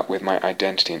wrapped up with my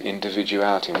identity and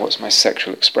individuality, and what's my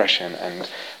sexual expression, and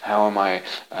how am I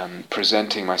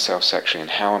presenting myself sexually, and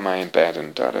how am I in bed,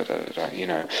 and da.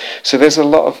 So there's a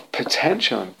lot of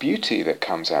potential and beauty that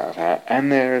comes out of that,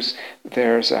 and there's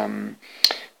a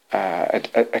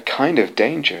kind of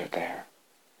danger there.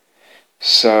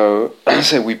 So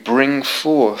we bring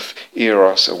forth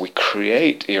Eros, or we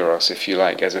create Eros, if you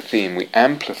like, as a theme. We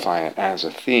amplify it as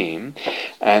a theme,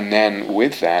 and then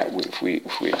with that, if we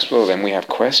explore, then we have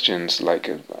questions, like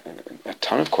a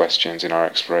ton of questions in our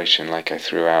exploration, like I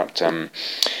threw out.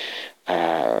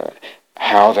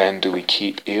 How then do we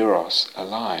keep Eros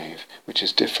alive, which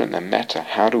is different than metta?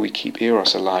 How do we keep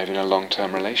Eros alive in a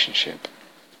long-term relationship?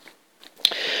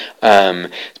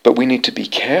 But we need to be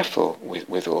careful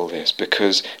with all this,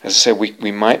 because, as I said,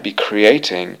 we might be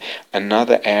creating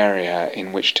another area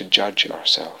in which to judge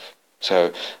ourselves.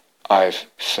 So, I've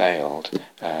failed.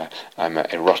 I'm an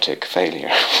erotic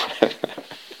failure,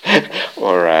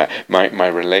 or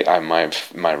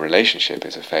my relationship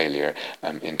is a failure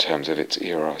in terms of its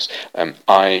eros.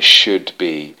 I should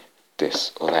be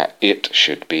this or that. It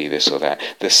should be this or that.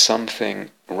 There's something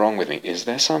wrong with me. Is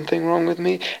there something wrong with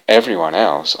me? Everyone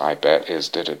else, I bet, is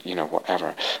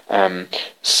whatever.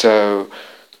 So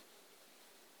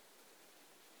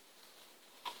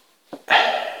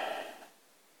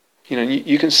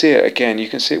you can see it again. You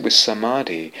can see it with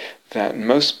samadhi, that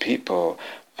most people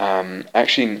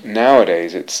actually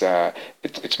nowadays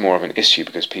it's more of an issue,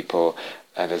 because people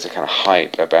there's a kind of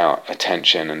hype about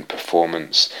attention and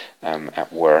performance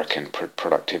at work and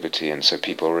productivity, and so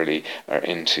people really are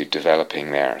into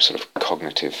developing their sort of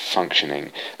cognitive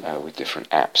functioning with different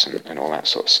apps and all that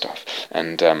sort of stuff.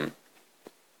 And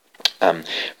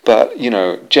but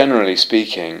generally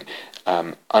speaking,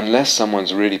 unless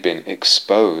someone's really been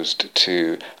exposed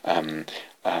to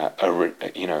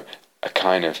a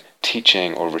kind of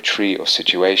teaching or retreat or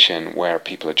situation where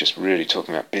people are just really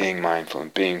talking about being mindful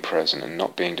and being present and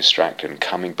not being distracted and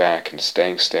coming back and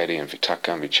staying steady and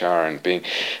vitakka and vichara and being,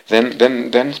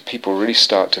 then people really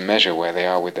start to measure where they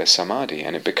are with their samadhi,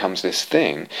 and it becomes this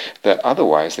thing that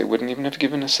otherwise they wouldn't even have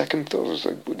given a second thought.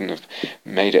 They wouldn't have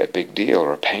made it a big deal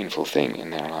or a painful thing in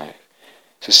their life.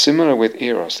 So similar with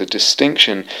Eros, the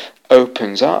distinction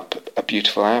opens up a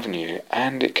beautiful avenue,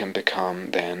 and it can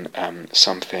become then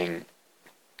something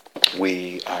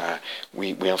we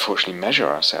unfortunately measure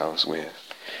ourselves with.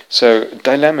 So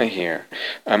dilemma here,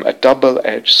 a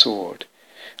double-edged sword,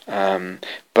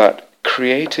 but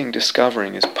creating,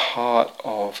 discovering is part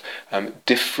of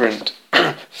different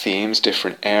themes,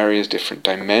 different areas, different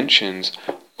dimensions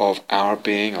of our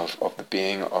being, of the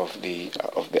being of the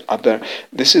other.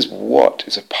 This is what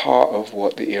is a part of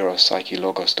what the Eros Psyche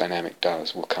Logos dynamic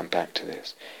does. We'll come back to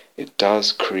this. It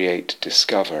does create,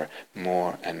 discover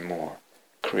more and more.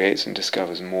 creates and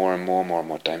discovers more and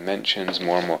more dimensions,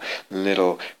 more and more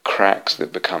little cracks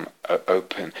that become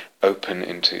open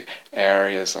into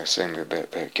areas, like saying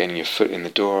that getting your foot in the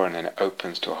door, and then it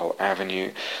opens to a whole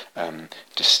avenue.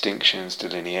 Distinctions,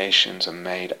 delineations are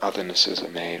made, othernesses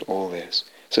are made, all this.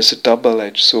 So it's a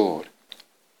double-edged sword.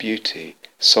 Beauty,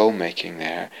 soul-making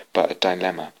there, but a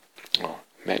dilemma, or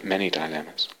many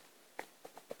dilemmas.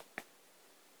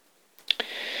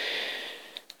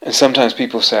 And sometimes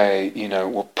people say,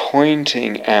 well,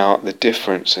 pointing out the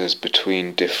differences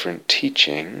between different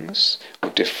teachings,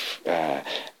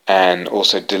 and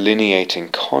also delineating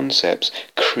concepts,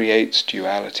 creates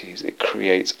dualities. It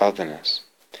creates otherness,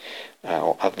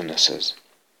 or othernesses.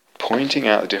 Pointing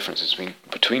out the differences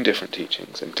between different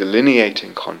teachings and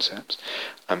delineating concepts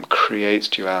creates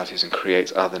dualities and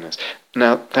creates otherness.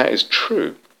 Now, that is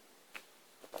true.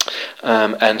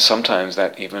 And sometimes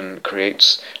that even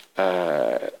creates...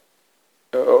 or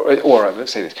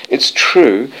let's say this, it's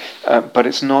true, but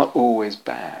it's not always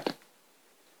bad.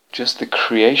 Just the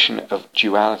creation of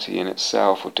duality in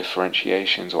itself, or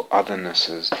differentiations or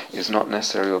othernesses, is not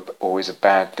necessarily always a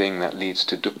bad thing that leads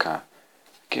to dukkha.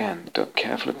 Again,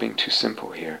 careful of being too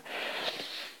simple here.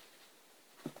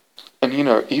 And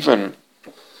even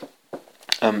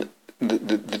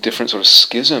the different sort of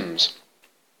schisms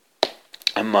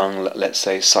among, let's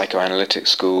say, psychoanalytic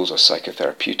schools or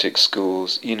psychotherapeutic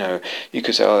schools, you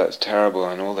could say, oh, that's terrible,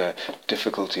 and all the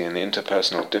difficulty and the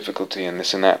interpersonal difficulty and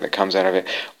this and that comes out of it.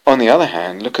 On the other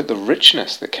hand, look at the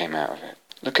richness that came out of it.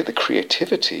 Look at the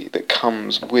creativity that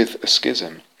comes with a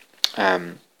schism.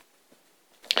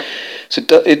 So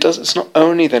it's not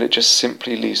only that it just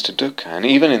simply leads to dukkha, and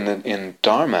even in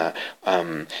Dharma,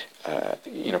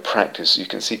 practice, you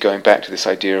can see, going back to this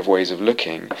idea of ways of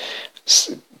looking,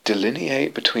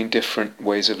 delineate between different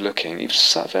ways of looking, really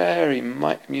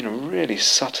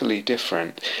subtly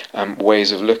different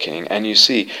ways of looking, and you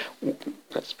see,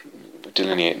 let's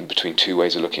delineate between two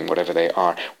ways of looking, whatever they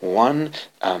are. One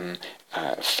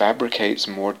fabricates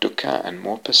more dukkha and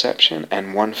more perception,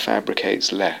 and one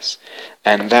fabricates less,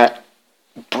 and that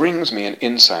brings me an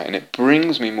insight, and it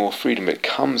brings me more freedom, but it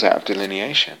comes out of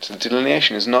delineation. So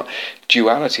delineation is not,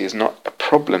 duality is not a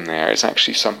problem there, it's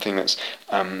actually something that's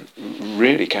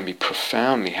really can be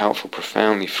profoundly helpful,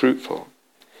 profoundly fruitful.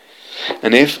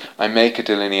 And if I make a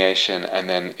delineation and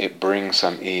then it brings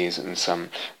some ease and some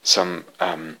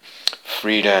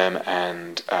freedom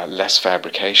and less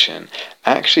fabrication,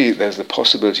 actually there's the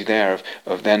possibility there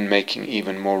of then making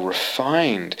even more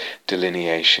refined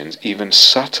delineations, even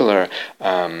subtler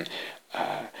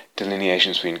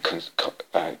delineations between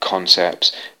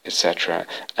concepts, etc.,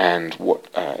 and what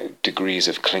degrees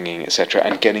of clinging, etc.,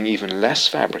 and getting even less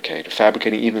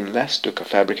fabricating even less dukkha,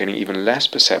 fabricating even less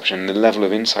perception, and the level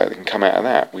of insight that can come out of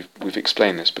that. We've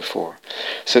explained this before.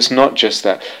 So it's not just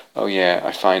that, oh yeah,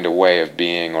 I find a way of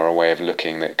being or a way of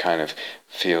looking that kind of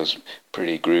feels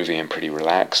pretty groovy and pretty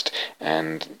relaxed,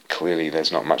 and clearly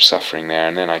there's not much suffering there,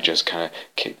 and then I just kind of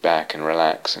kick back and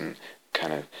relax and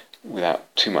kind of,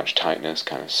 without too much tightness,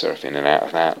 kind of surf in and out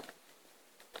of that.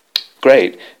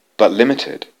 Great, but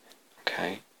limited.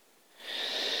 Okay.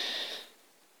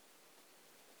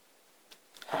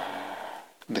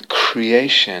 The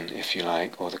creation, if you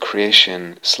like, or the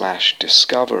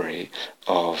creation/discovery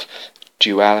of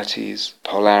dualities,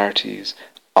 polarities,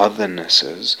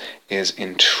 othernesses is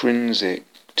intrinsic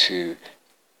to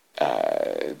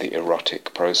the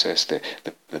erotic process, the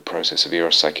process of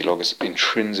eros psyche logos,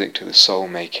 intrinsic to the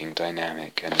soul-making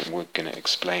dynamic, and we're going to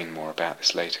explain more about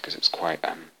this later because it's quite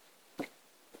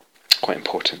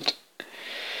important.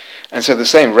 And so the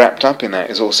same, wrapped up in that,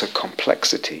 is also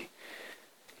complexity.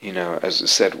 As I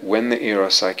said, when the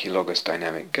eros psyche logos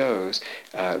dynamic goes,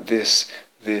 this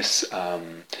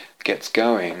gets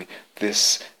going.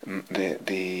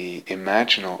 The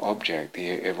imaginal object,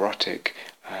 the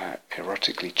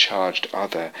erotically charged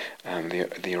other,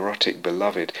 the erotic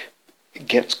beloved,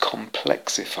 gets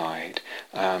complexified,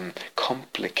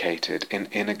 complicated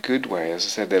in a good way. As I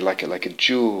said, they're like a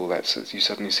jewel. That's, you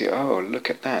suddenly see, oh, look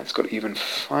at that! It's got even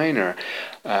finer.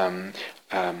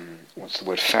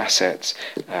 Facets,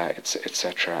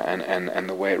 etc., and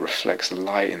the way it reflects the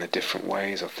light in the different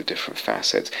ways of the different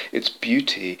facets. Its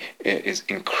beauty is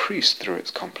increased through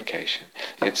its complication,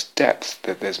 its depth,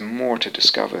 that there's more to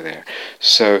discover there.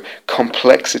 So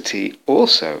complexity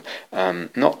also,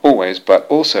 not always, but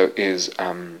also is,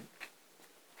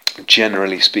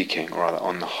 generally speaking, or rather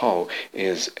on the whole,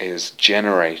 is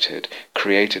generated,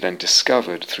 created and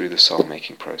discovered through the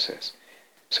soul-making process.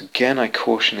 So again, I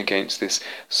caution against this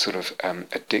sort of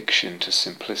addiction to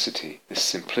simplicity,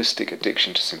 this simplistic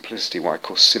addiction to simplicity, what I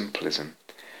call simplism.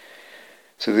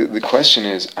 So the question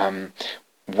is,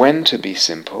 when to be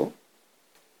simple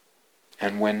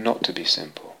and when not to be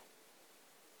simple.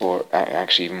 Or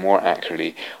actually, even more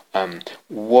accurately,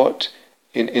 what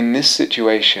in this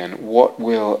situation, what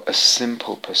will a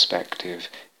simple perspective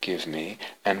give me,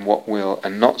 and what will a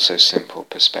not so simple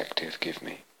perspective give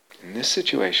me? In this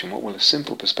situation, what will a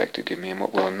simple perspective give me, and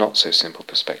what will a not so simple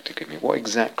perspective give me? What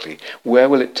exactly? Where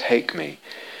will it take me?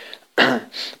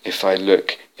 If I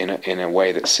look in a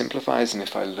way that simplifies, and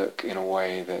if I look in a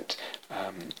way that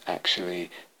actually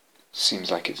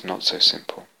seems like it's not so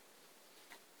simple.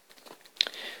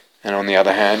 And on the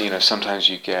other hand, sometimes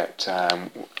you get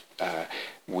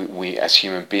we as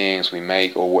human beings, we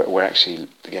make, or we're actually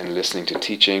again listening to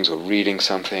teachings or reading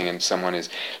something, and someone is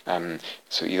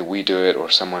so either we do it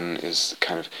or someone is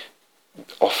kind of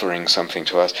offering something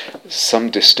to us, some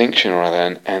distinction or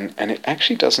other, and it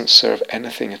actually doesn't serve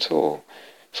anything at all.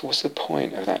 So what's the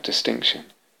point of that distinction?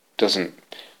 Doesn't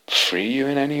free you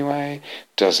in any way,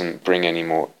 doesn't bring any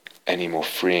more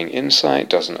freeing insight,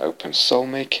 doesn't open soul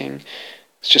making.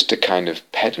 It's just a kind of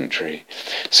pedantry.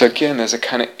 So again, there's a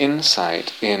kind of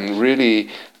insight in really,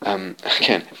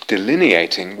 again,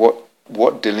 delineating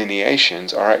what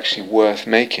delineations are actually worth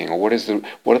making, or what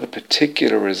are the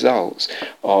particular results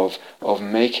of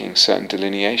making certain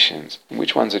delineations, and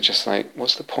which ones are just like,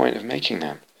 what's the point of making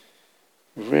them?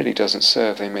 It really doesn't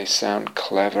serve. They may sound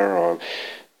clever or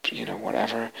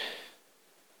whatever.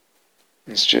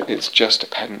 It's just a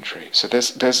pedantry. So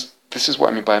this is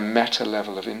what I mean by a meta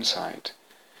level of insight.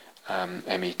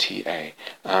 META.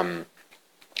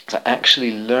 So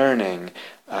actually learning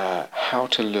how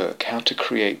to look, how to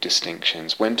create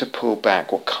distinctions, when to pull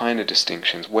back, what kind of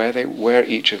distinctions, where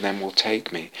each of them will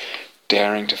take me,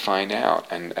 daring to find out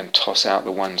and toss out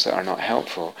the ones that are not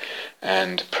helpful,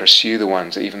 and pursue the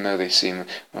ones that, even though they seem,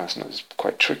 it's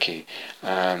quite tricky.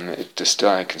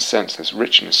 I can sense there's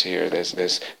richness here.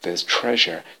 There's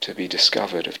treasure to be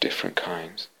discovered of different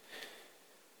kinds.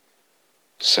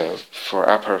 So for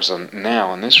our purpose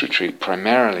now on this retreat,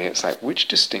 primarily it's like, which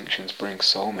distinctions bring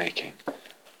soul making?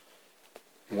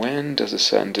 When does a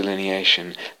certain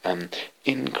delineation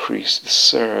increase,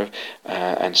 serve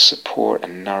and support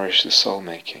and nourish the soul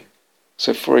making?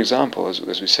 So for example,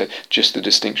 as we said, just the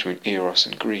distinction between eros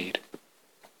and greed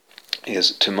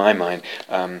is, to my mind,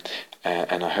 and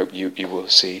I hope you will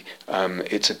see,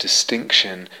 it's a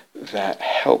distinction that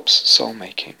helps soul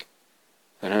making.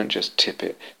 They don't just tip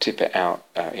it out,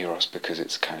 eros, because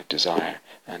it's kind of desire,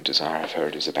 and desire, I've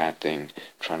heard, is a bad thing,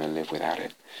 trying to live without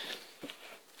it,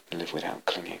 live without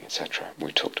clinging, etc.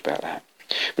 We talked about that.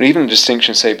 But even the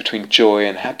distinction, say, between joy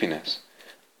and happiness.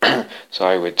 So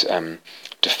I would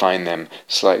define them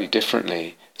slightly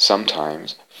differently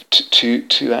sometimes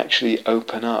to actually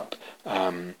open up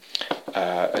a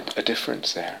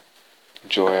difference there.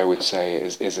 Joy, I would say,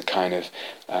 is a kind of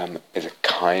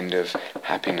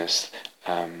happiness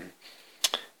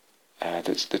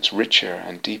that's richer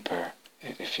and deeper,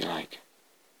 if you like,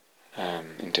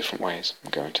 in different ways.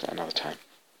 I'll go into that another time.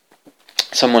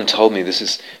 Someone told me, this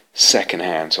is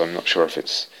second-hand, so I'm not sure if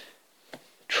it's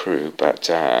true, but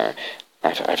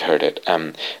I've heard it,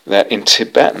 that in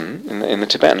Tibetan, in the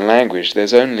Tibetan language,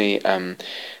 there's only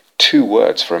 2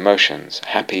 words for emotions,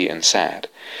 happy and sad.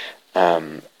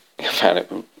 I found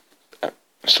it,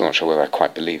 I'm still not sure whether I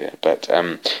quite believe it, but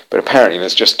apparently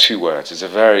there's just 2 words. It's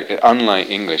unlike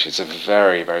English, it's a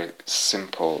very, very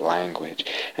simple language,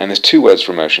 and there's 2 words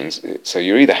for emotions. So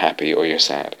you're either happy or you're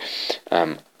sad.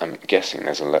 I'm guessing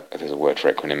there's a word for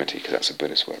equanimity, because that's a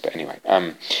Buddhist word. But anyway,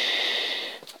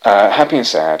 happy and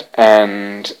sad.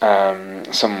 And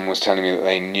someone was telling me that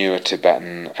they knew a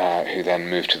Tibetan who then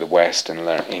moved to the West and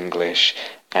learned English.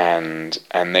 And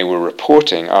they were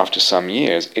reporting after some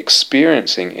years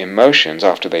experiencing emotions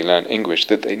after they learned English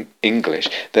that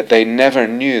they never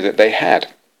knew that they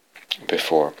had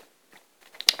before.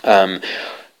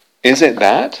 Is it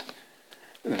that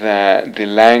the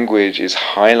language is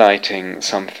highlighting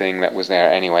something that was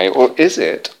there anyway, or is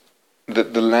it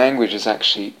that the language is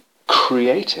actually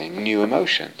creating new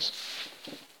emotions?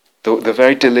 The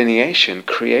very delineation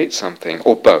creates something,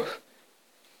 or both.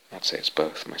 I'd say it's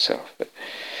both myself.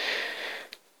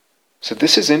 So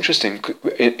this is interesting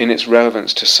in its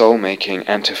relevance to soul making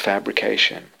and to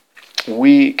fabrication.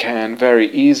 We can very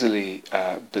easily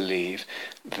believe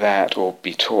that, or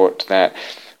be taught that,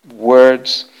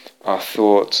 words are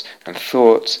thoughts, and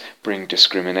thoughts bring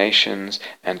discriminations,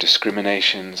 and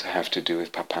discriminations have to do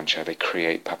with papancha. They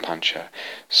create papancha.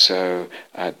 So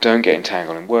don't get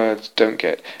entangled in words. Don't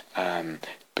get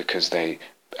because they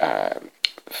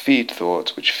feed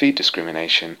thoughts, which feed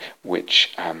discrimination,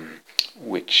 which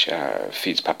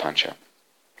feeds papancha.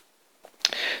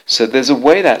 So there's a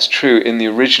way that's true in the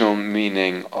original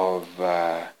meaning of,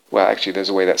 actually there's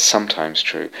a way that's sometimes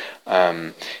true,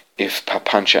 if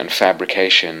papancha and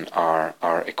fabrication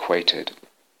are equated.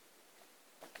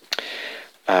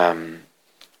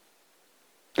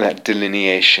 That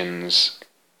delineations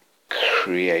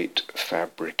create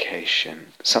fabrication,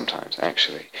 sometimes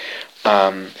actually.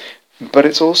 But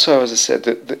it's also, as I said,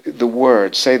 the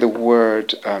word, say the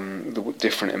word, the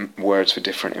different words for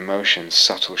different emotions,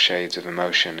 subtle shades of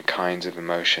emotion, kinds of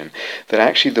emotion, that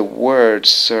actually the words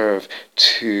serve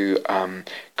to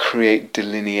create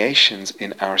delineations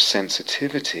in our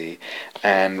sensitivity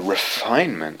and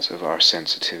refinements of our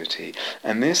sensitivity.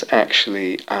 And this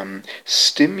actually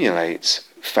stimulates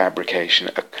fabrication,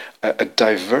 a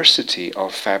diversity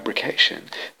of fabrication,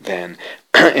 then,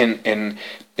 in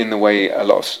the way a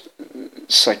lot of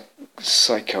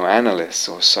psychoanalysts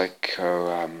or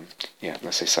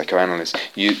let's say psychoanalysts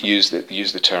use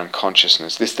the term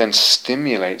consciousness. This then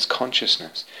stimulates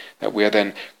consciousness, that we are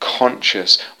then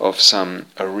conscious of some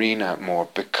arena more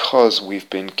because we've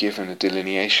been given a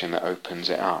delineation that opens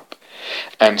it up.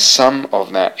 And some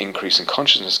of that increase in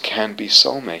consciousness can be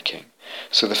soul-making.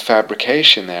 So the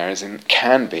fabrication there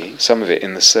can be, some of it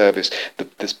in the service,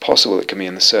 it's possible it can be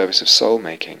in the service of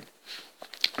soul-making.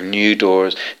 New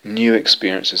doors, new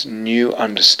experiences, new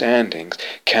understandings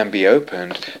can be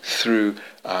opened through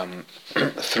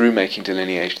making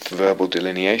verbal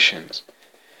delineations.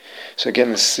 So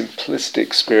again, this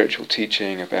simplistic spiritual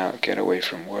teaching about get away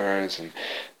from words and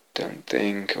don't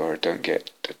think or don't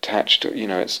get attached to,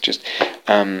 it's just,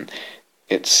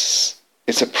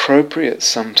 it's appropriate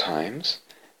sometimes,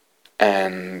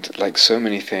 and like so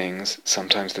many things,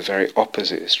 sometimes the very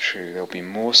opposite is true. There'll be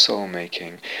more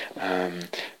soul-making,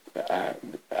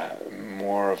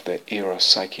 more of the eros,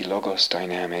 psyche, logos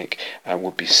dynamic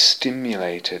will be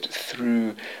stimulated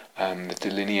through the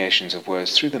delineations of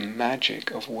words, through the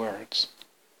magic of words.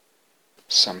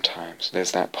 Sometimes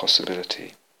there's that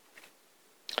possibility.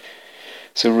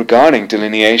 So regarding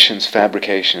delineations,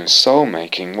 fabrication, and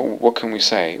soul-making, what can we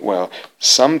say? Well,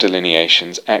 some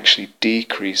delineations actually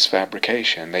decrease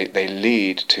fabrication. They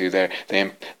lead to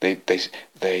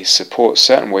they support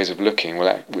certain ways of looking,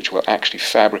 which will actually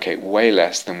fabricate way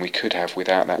less than we could have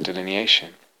without that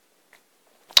delineation.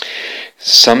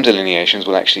 Some delineations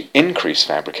will actually increase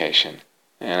fabrication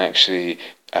and actually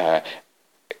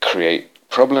create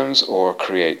problems or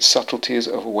create subtleties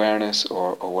of awareness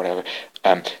or whatever.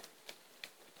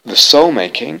 The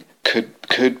soul-making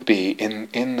could be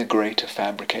in the greater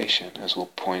fabrication, as we'll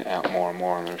point out more and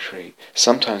more on the retreat.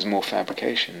 Sometimes more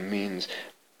fabrication means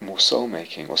more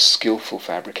soul-making, or skillful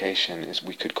fabrication is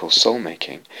we could call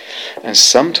soul-making. And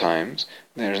sometimes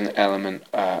there's an element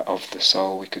of the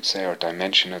soul, we could say, or a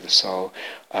dimension of the soul,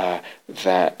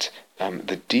 that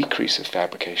the decrease of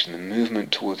fabrication, the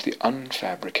movement towards the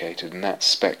unfabricated, and that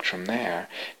spectrum there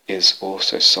is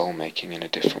also soul-making in a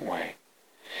different way.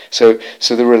 So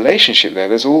the relationship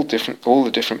there's all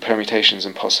the different permutations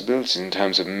and possibilities in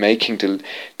terms of making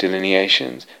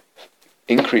delineations,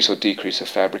 increase or decrease of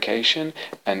fabrication,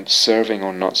 and serving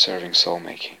or not serving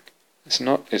soul-making. It's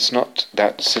not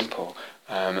that simple,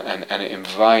 and it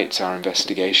invites our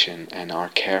investigation and our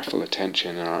careful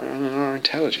attention and our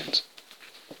intelligence.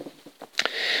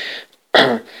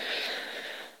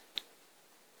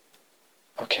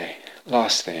 Okay,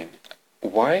 last thing.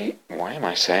 Why am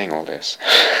I saying all this?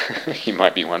 You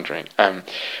might be wondering.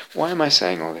 Why am I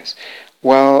saying all this?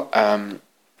 Well,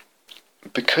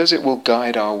 because it will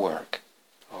guide our work,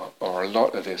 or a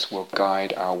lot of this will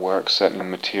guide our work, certainly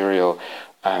material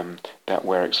that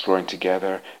we're exploring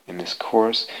together in this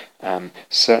course,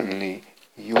 certainly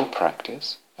your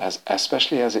practice,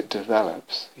 especially as it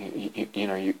develops.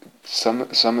 Some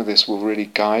of this will really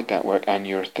guide that work and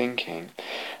your thinking.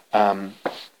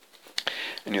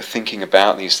 And you're thinking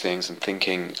about these things and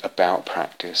thinking about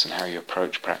practice and how you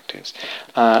approach practice.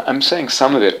 I'm saying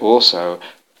some of it also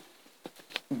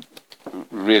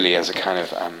really as a kind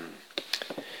of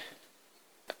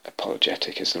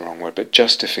apologetic is the wrong word, but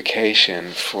justification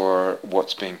for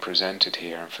what's being presented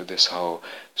here and for this whole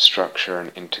structure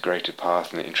and integrated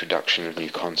path and the introduction of new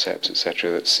concepts,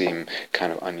 etc., that seem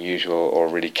kind of unusual or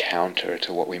really counter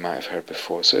to what we might have heard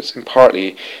before. So it's in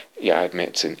partly, I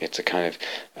admit, it's a kind of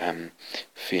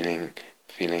feeling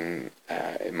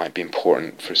it might be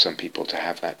important for some people to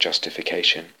have that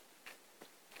justification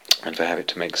and to have it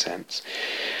to make sense.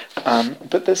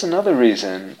 But there's another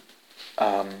reason.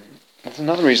 There's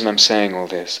another reason I'm saying all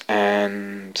this,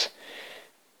 and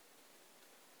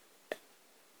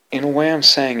in a way I'm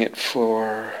saying it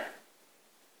for,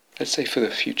 let's say, for the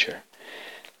future.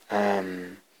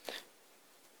 That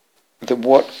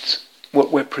what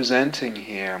what we're presenting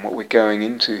here and what we're going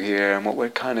into here and what we're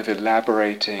kind of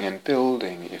elaborating and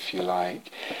building, if you like,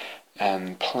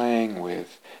 and playing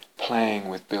with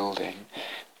building,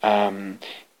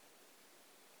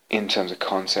 in terms of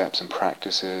concepts and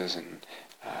practices and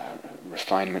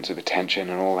refinements of attention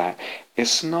and all that.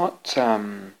 It's not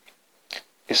a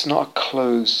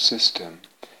closed system.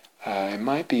 It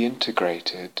might be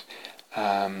integrated,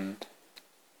 and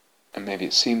maybe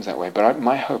it seems that way, but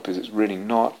my hope is it's really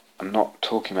not. I'm not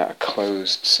talking about a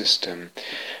closed system.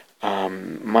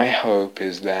 My hope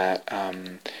is that,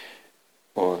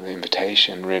 or the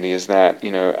invitation really is that,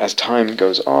 as time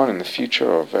goes on in the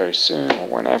future or very soon or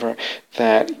whenever,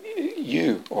 that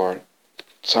you or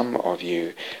some of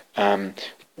you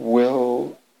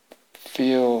will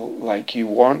feel like you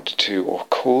want to or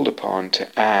called upon to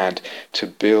add, to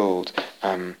build,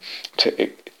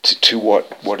 to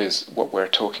what we're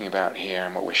talking about here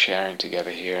and what we're sharing together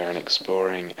here and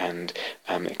exploring and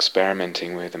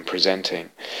experimenting with and presenting.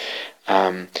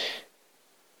 So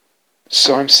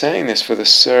I'm saying this for the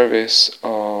service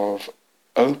of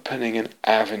opening an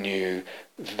avenue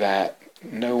that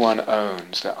no one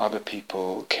owns, that other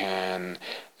people can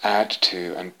add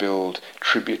to and build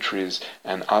tributaries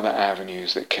and other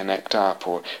avenues that connect up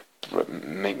or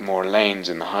make more lanes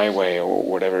in the highway or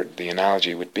whatever the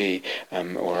analogy would be,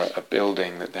 or a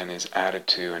building that then is added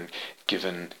to and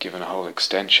given a whole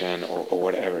extension or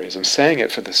whatever it is. I'm saying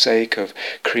it for the sake of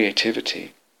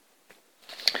creativity.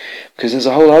 Because there's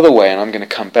a whole other way, and I'm going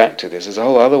to come back to this, there's a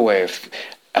whole other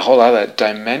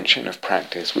dimension of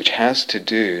practice which has to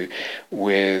do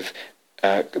with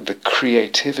the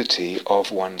creativity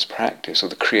of one's practice, or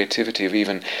the creativity of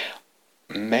even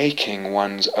making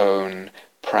one's own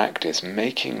practice,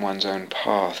 making one's own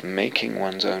path, making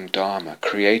one's own Dharma,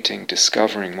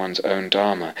 discovering one's own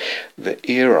Dharma, the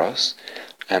eros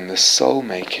and the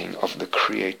soul-making of the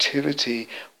creativity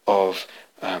of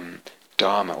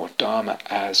Dharma, or Dharma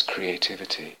as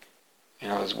creativity.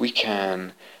 In other words, we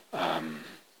can,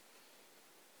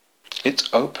 it's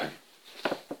open.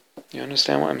 You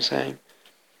understand what I'm saying?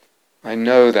 I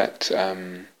know that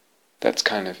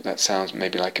that sounds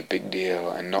maybe like a big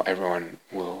deal, and not everyone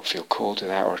will feel called to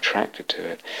that or attracted to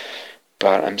it.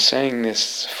 But I'm saying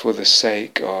this for the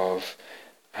sake of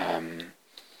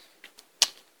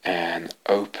an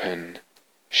open,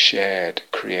 shared,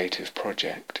 creative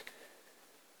project,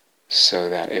 so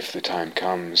that if the time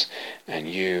comes and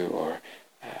you or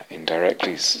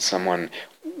indirectly someone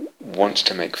wants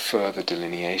to make further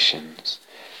delineations,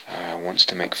 wants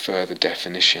to make further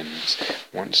definitions,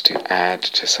 wants to add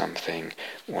to something,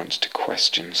 wants to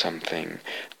question something,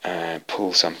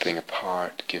 pull something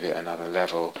apart, give it another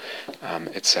level,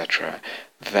 etc.,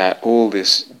 that all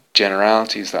these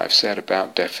generalities that I've said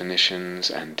about definitions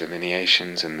and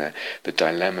delineations and the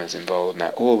dilemmas involved in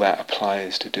that, all that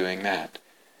applies to doing that.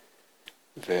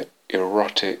 The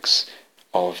erotics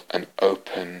of an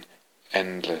open,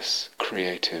 endless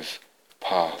creative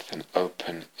path, an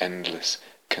open, endless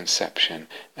conception,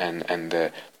 and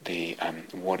the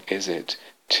what is it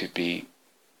to be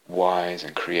wise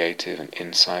and creative and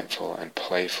insightful and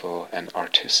playful and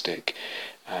artistic.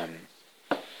 I'm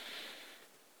not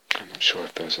sure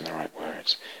if those are the right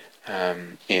words.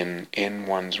 In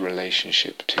one's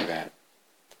relationship to that.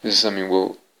 This is something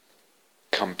we'll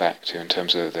come back to in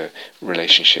terms of the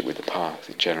relationship with the path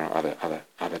in general,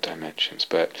 other dimensions.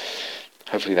 But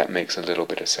hopefully that makes a little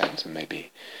bit of sense, and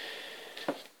maybe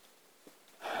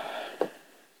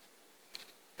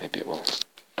it will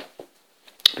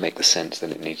make the sense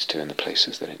that it needs to in the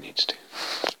places that it needs to.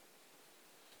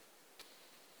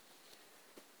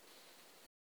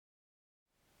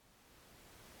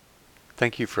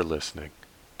 Thank you for listening.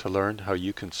 To learn how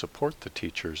you can support the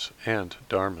teachers and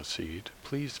Dharma Seed,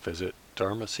 please visit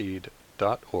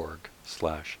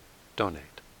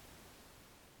dharmaseed.org/donate.